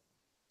dive in.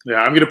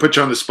 Yeah, I'm gonna put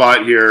you on the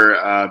spot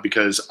here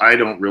because I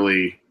don't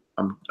really.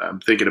 I'm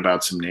thinking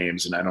about some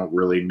names and I don't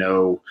really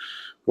know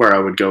where I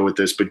would go with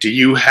this. But do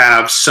you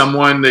have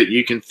someone that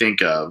you can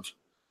think of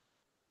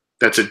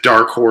that's a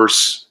dark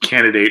horse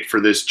candidate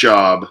for this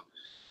job?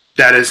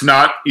 That is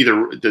not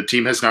either the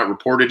team has not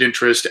reported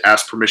interest,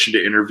 asked permission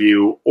to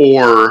interview,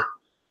 or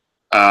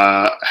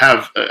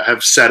have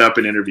set up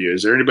an interview.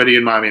 Is there anybody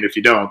in mind? I mean, if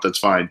you don't, that's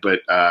fine,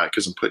 but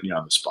because I'm putting you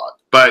on the spot.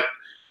 But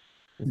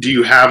do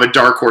you have a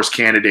dark horse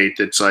candidate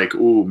that's like,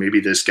 ooh, maybe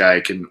this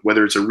guy can,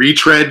 whether it's a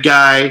retread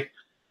guy,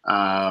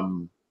 I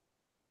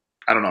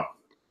don't know.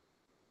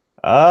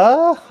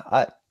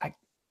 I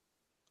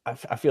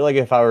feel like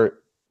if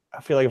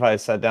I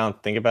sat down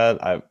and think about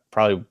it, I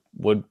probably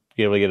would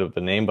be able to get up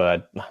the name,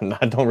 but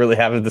I don't really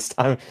have it this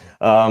time.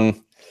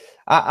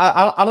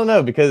 I don't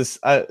know, because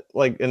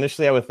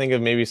initially I would think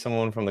of maybe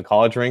someone from the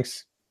college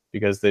ranks,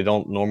 because they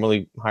don't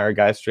normally hire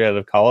guys straight out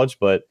of college,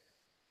 but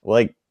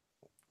like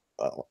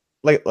the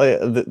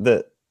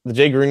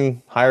Jay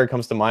Gruden hire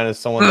comes to mind as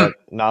someone that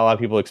not a lot of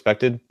people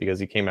expected, because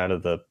he came out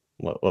of the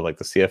the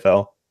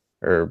CFL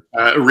or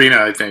Arena,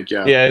 I think.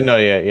 Yeah.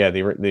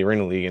 The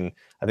Arena League, and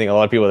I think a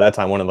lot of people at that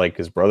time wanted like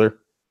his brother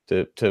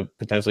to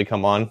potentially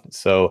come on.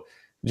 So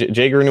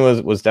Jay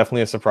Gruden was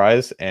definitely a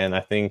surprise, and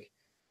I think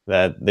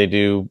that they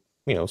do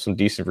some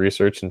decent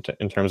research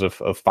in terms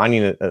of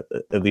finding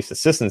at least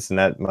assistants in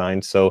that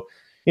mind. So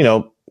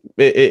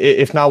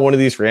if not one of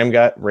these Rams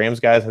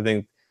guys, I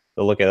think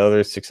they'll look at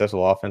other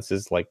successful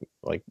offenses like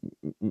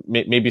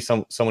maybe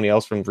somebody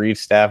else from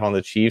Reed's staff on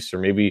the Chiefs, or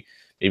maybe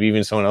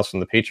even someone else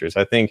from the Patriots.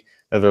 I think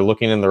that they're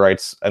looking in the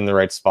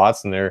right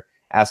spots, and they're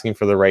asking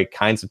for the right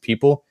kinds of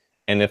people.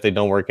 And if they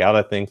don't work out,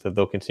 I think that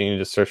they'll continue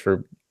to search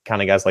for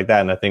kind of guys like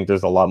that. And I think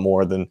there's a lot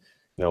more than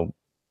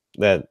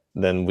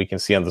than we can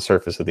see on the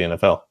surface of the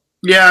NFL.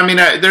 Yeah, I mean,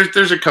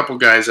 there's a couple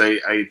guys I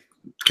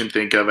can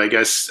think of. I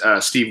guess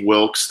Steve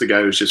Wilkes, the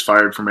guy who's just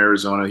fired from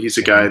Arizona, he's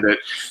a guy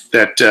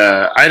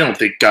that I don't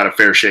think got a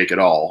fair shake at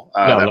all.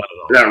 No, not at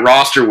all. That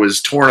roster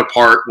was torn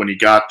apart when he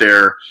got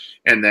there,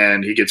 and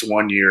then he gets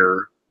 1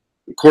 year.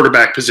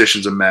 Quarterback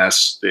position's a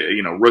mess,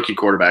 rookie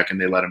quarterback, and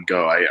they let him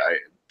go.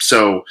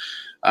 So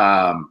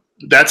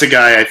that's a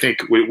guy I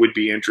think would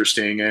be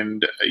interesting.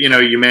 And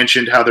you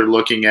mentioned how they're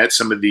looking at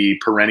some of the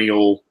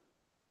perennial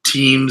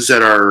teams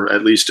that are,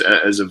 at least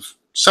as of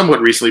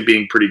somewhat recently,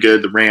 being pretty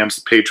good, the Rams,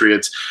 the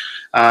Patriots.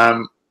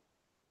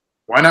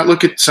 Why not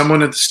look at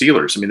someone at the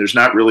Steelers? I mean, there's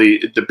not really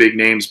the big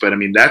names, but I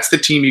mean, that's the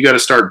team you got to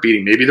start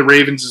beating. Maybe the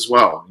Ravens as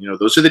well.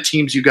 Those are the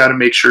teams you got to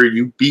make sure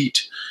you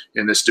beat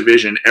in this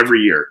division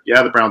every year.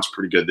 Yeah, the Browns are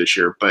pretty good this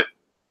year, but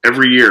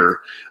every year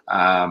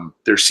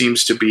those seem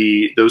to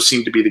be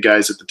the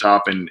guys at the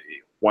top. And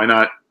why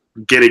not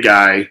get a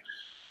guy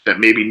that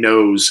maybe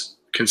knows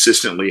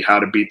consistently how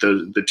to beat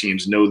the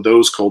teams, know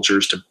those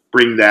cultures, to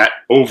bring that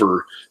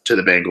over to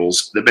the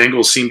Bengals. The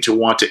Bengals seem to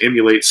want to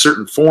emulate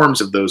certain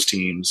forms of those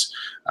teams,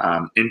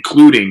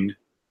 including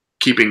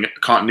keeping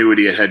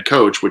continuity at head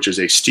coach, which is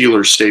a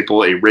Steelers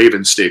staple, a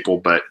Ravens staple.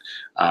 But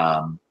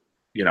I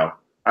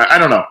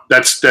don't know.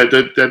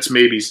 That's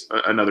maybe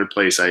another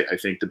place I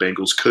think the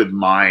Bengals could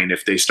mine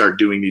if they start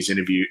doing these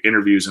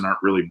interviews and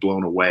aren't really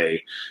blown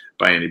away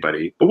by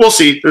anybody. But we'll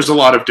see. There's a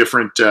lot of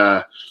different.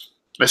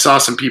 I saw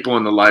some people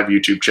in the live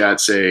YouTube chat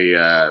say,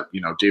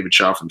 David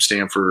Shaw from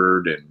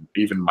Stanford, and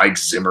even Mike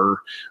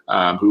Zimmer,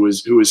 who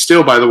is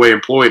still, by the way,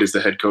 employed as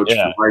the head coach of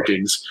the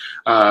Vikings.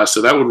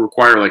 So that would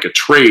require like a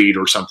trade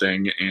or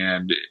something.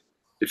 And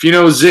if you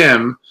know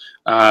Zim,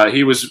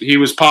 he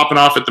was popping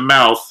off at the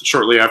mouth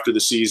shortly after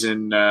the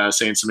season,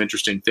 saying some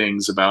interesting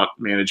things about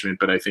management.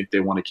 But I think they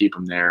want to keep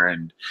him there,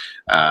 and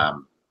I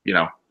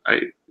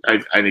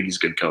think he's a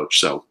good coach.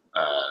 So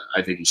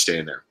I think he's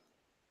staying there.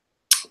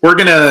 We're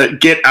going to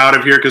get out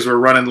of here because we're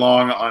running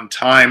long on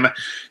time.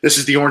 This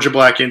is the Orange and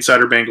Black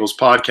Insider Bengals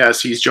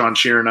podcast. He's John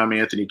Sheeran. I'm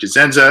Anthony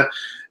Cosenza.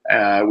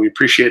 We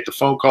appreciate the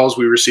phone calls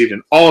we received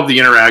and all of the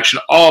interaction,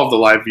 all of the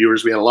live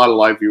viewers. We had a lot of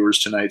live viewers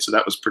tonight, so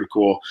that was pretty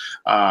cool.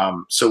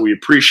 So we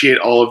appreciate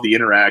all of the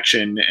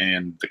interaction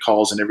and the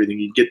calls and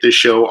everything. You can get this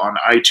show on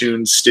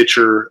iTunes,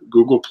 Stitcher,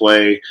 Google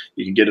Play.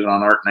 You can get it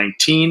on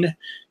Art19.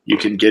 You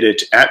can get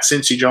it at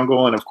Cincy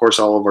Jungle, and of course,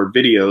 all of our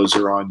videos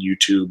are on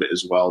YouTube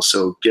as well.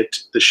 So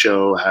get the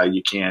show how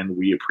you can.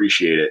 We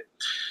appreciate it.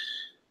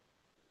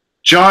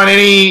 John,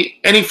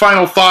 any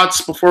final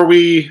thoughts before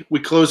we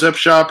close up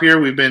shop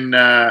here? We've been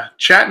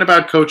chatting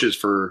about coaches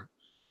for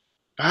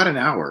about an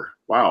hour.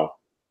 Wow,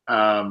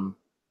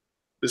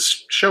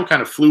 this show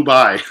kind of flew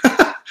by.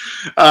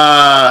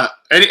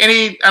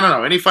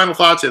 Any final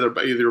thoughts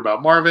either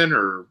about Marvin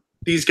or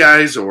these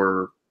guys,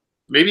 or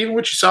maybe even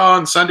what you saw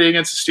on Sunday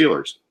against the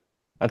Steelers?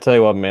 I'll tell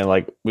you what, man,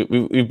 like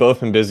we've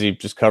both been busy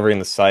just covering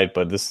the site,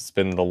 but this has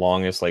been the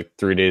longest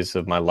 3 days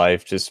of my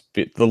life.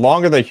 The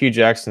longer that Hugh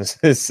Jackson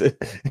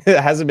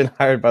hasn't been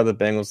hired by the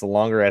Bengals, the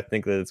longer I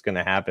think that it's going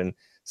to happen.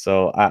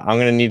 So I'm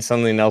going to need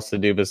something else to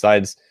do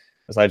besides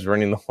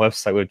running the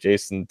website with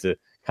Jason to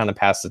kind of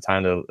pass the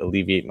time to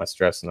alleviate my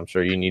stress. And I'm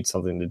sure you need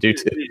something to do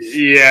too.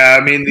 Yeah.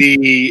 I mean,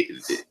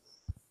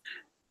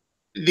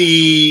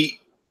 the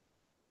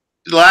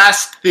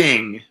last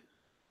thing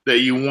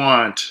that you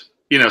want,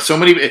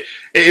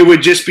 it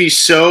would just be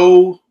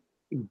so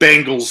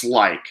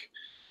Bengals-like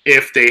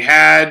if they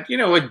had,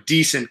 a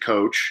decent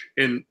coach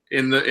in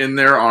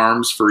their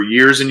arms for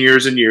years and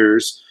years and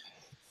years.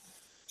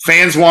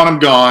 Fans want him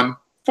gone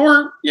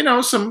for,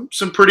 some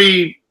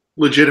pretty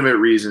legitimate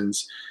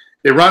reasons.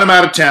 They run him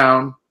out of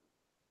town.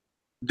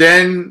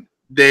 Then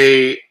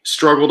they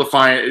struggle to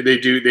find,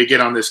 they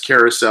get on this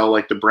carousel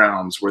like the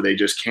Browns where they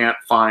just can't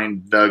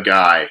find the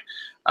guy.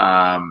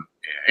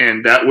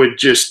 and that would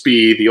just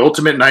be the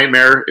ultimate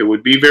nightmare. It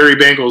would be very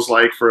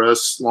Bengals-like for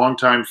us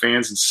longtime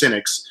fans and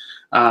cynics.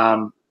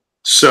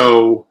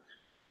 So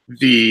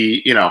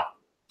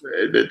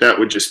that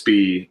would just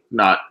be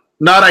not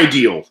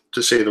ideal,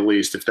 to say the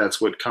least, if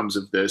that's what comes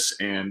of this.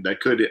 And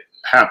that could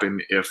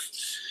happen if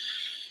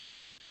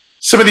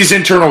some of these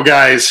internal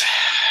guys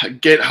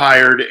get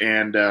hired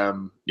and,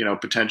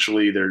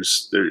 potentially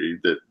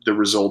the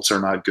results are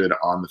not good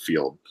on the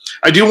field.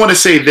 I do want to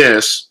say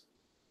this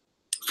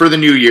for the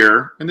new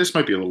year, and this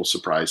might be a little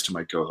surprise to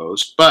my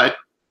co-host, but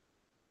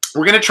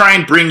we're going to try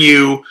and bring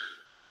you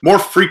more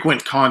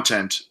frequent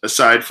content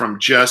aside from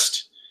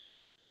just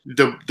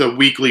the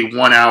weekly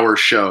 1 hour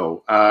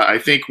show. I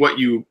think what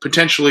you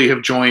potentially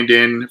have joined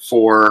in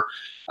for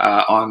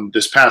on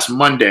this past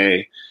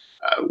Monday,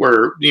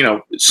 where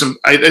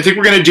I think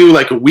we're going to do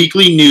like a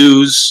weekly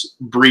news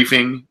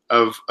briefing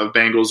of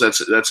Bengals.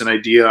 That's an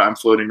idea I'm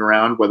floating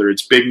around, whether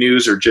it's big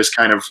news or just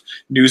kind of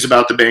news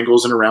about the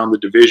Bengals and around the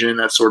division,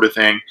 that sort of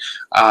thing.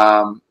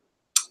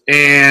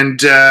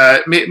 And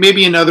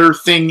maybe another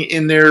thing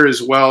in there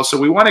as well. So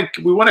we want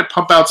to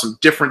pump out some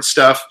different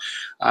stuff.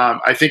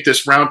 I think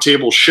this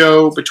roundtable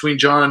show between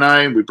John and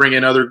I, we bring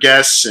in other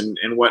guests and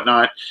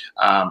whatnot.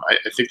 I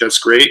think that's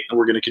great, and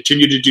we're going to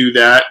continue to do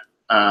that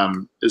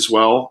as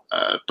well.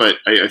 But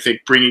I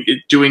think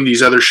doing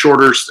these other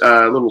shorter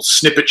little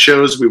snippet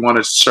shows, we want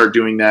to start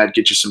doing that,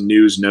 get you some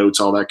news,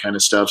 notes, all that kind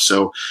of stuff.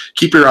 So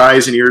keep your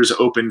eyes and ears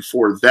open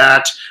for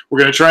that. We're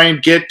going to try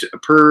and get,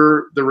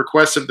 per the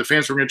request of the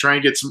fans, we're going to try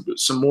and get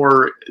some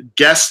more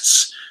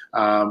guests,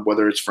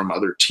 whether it's from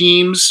other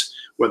teams,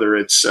 whether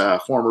it's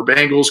former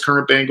Bengals,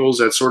 current Bengals,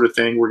 that sort of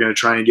thing. We're going to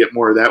try and get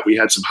more of that. We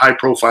had some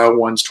high-profile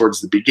ones towards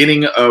the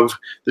beginning of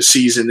the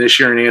season this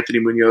year, and Anthony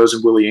Munoz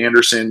and Willie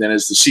Anderson. Then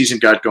as the season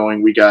got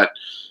going, we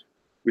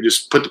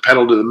just put the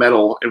pedal to the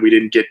metal, and we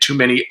didn't get too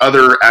many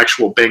other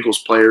actual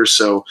Bengals players.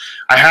 So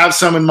I have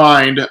some in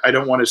mind. I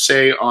don't want to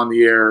say on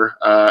the air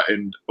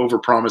and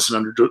overpromise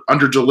and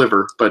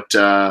underdeliver, but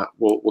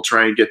we'll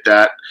try and get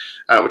that.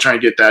 We'll try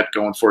and get that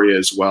going for you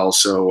as well.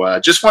 So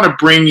just want to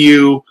bring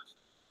you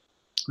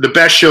the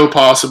best show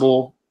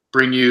possible,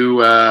 bring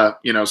you,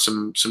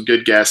 some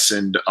good guests,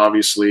 and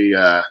obviously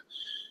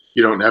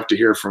you don't have to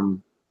hear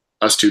from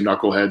us two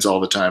knuckleheads all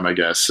the time, I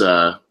guess.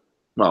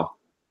 Well,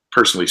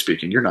 personally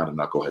speaking, you're not a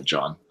knucklehead,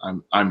 John.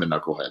 I'm the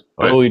knucklehead.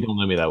 Oh, you don't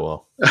know me that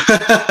well.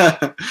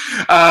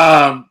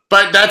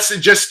 But that's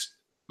just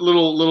a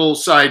little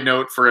side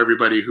note for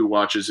everybody who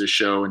watches this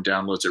show and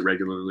downloads it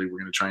regularly. We're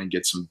going to try and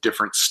get some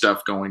different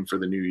stuff going for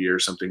the new year,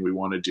 something we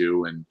want to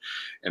do and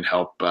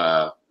help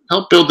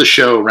build the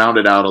show, round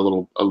it out a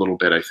little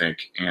bit, I think,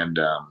 and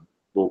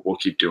we'll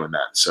keep doing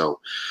that.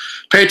 So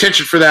pay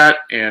attention for that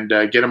and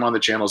get them on the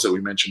channels that we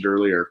mentioned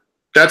earlier.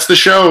 That's the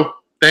show.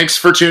 Thanks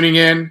for tuning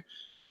in.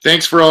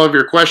 Thanks for all of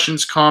your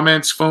questions,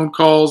 comments, phone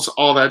calls,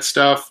 all that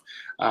stuff.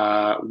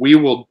 We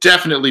will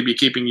definitely be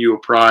keeping you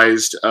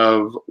apprised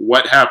of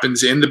what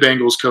happens in the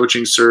Bengals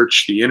coaching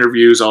search, the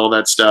interviews, all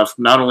that stuff,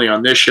 not only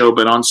on this show,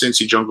 but on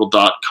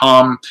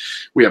CincyJungle.com.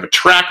 We have a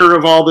tracker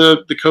of all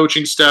the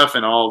coaching stuff,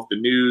 and all of the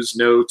news,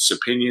 notes,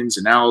 opinions,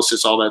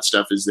 analysis, all that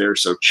stuff is there.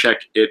 So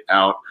check it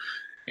out.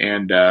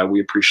 And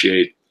we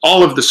appreciate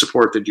all of the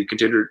support that you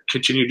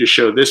continue to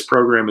show this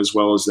program as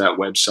well as that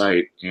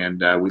website.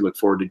 And we look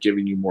forward to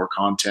giving you more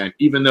content,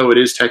 even though it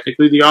is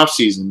technically the off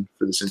season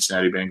for the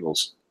Cincinnati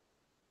Bengals.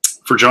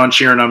 For John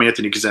Sheeran, I'm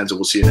Anthony Cosenza.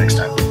 We'll see you next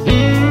time.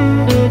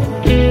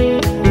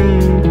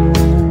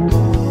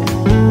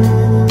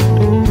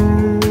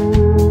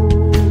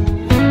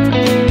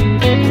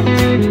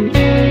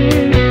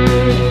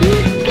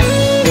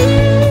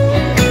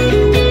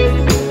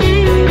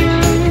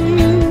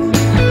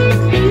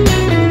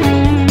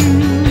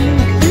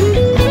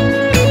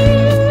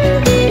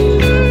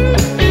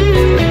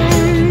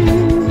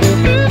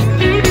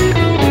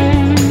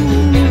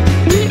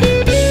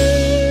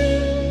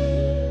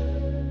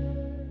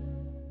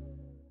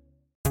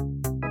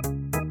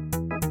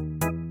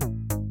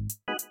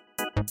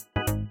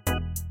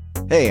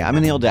 Hey, I'm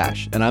Anil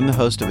Dash, and I'm the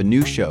host of a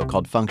new show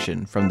called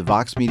Function from the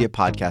Vox Media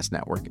Podcast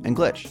Network and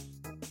Glitch.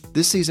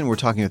 This season, we're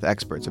talking with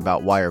experts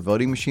about why our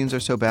voting machines are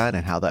so bad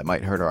and how that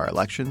might hurt our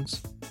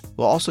elections.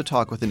 We'll also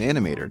talk with an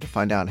animator to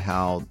find out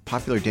how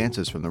popular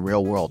dances from the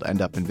real world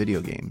end up in video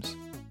games.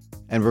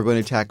 And we're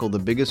going to tackle the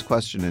biggest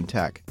question in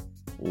tech.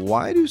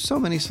 Why do so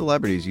many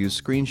celebrities use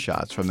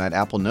screenshots from that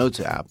Apple Notes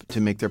app to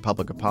make their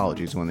public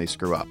apologies when they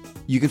screw up?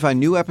 You can find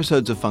new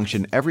episodes of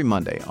Function every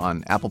Monday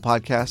on Apple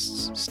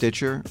Podcasts,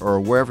 Stitcher,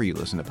 or wherever you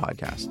listen to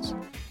podcasts.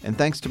 And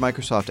thanks to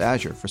Microsoft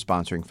Azure for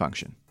sponsoring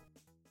Function.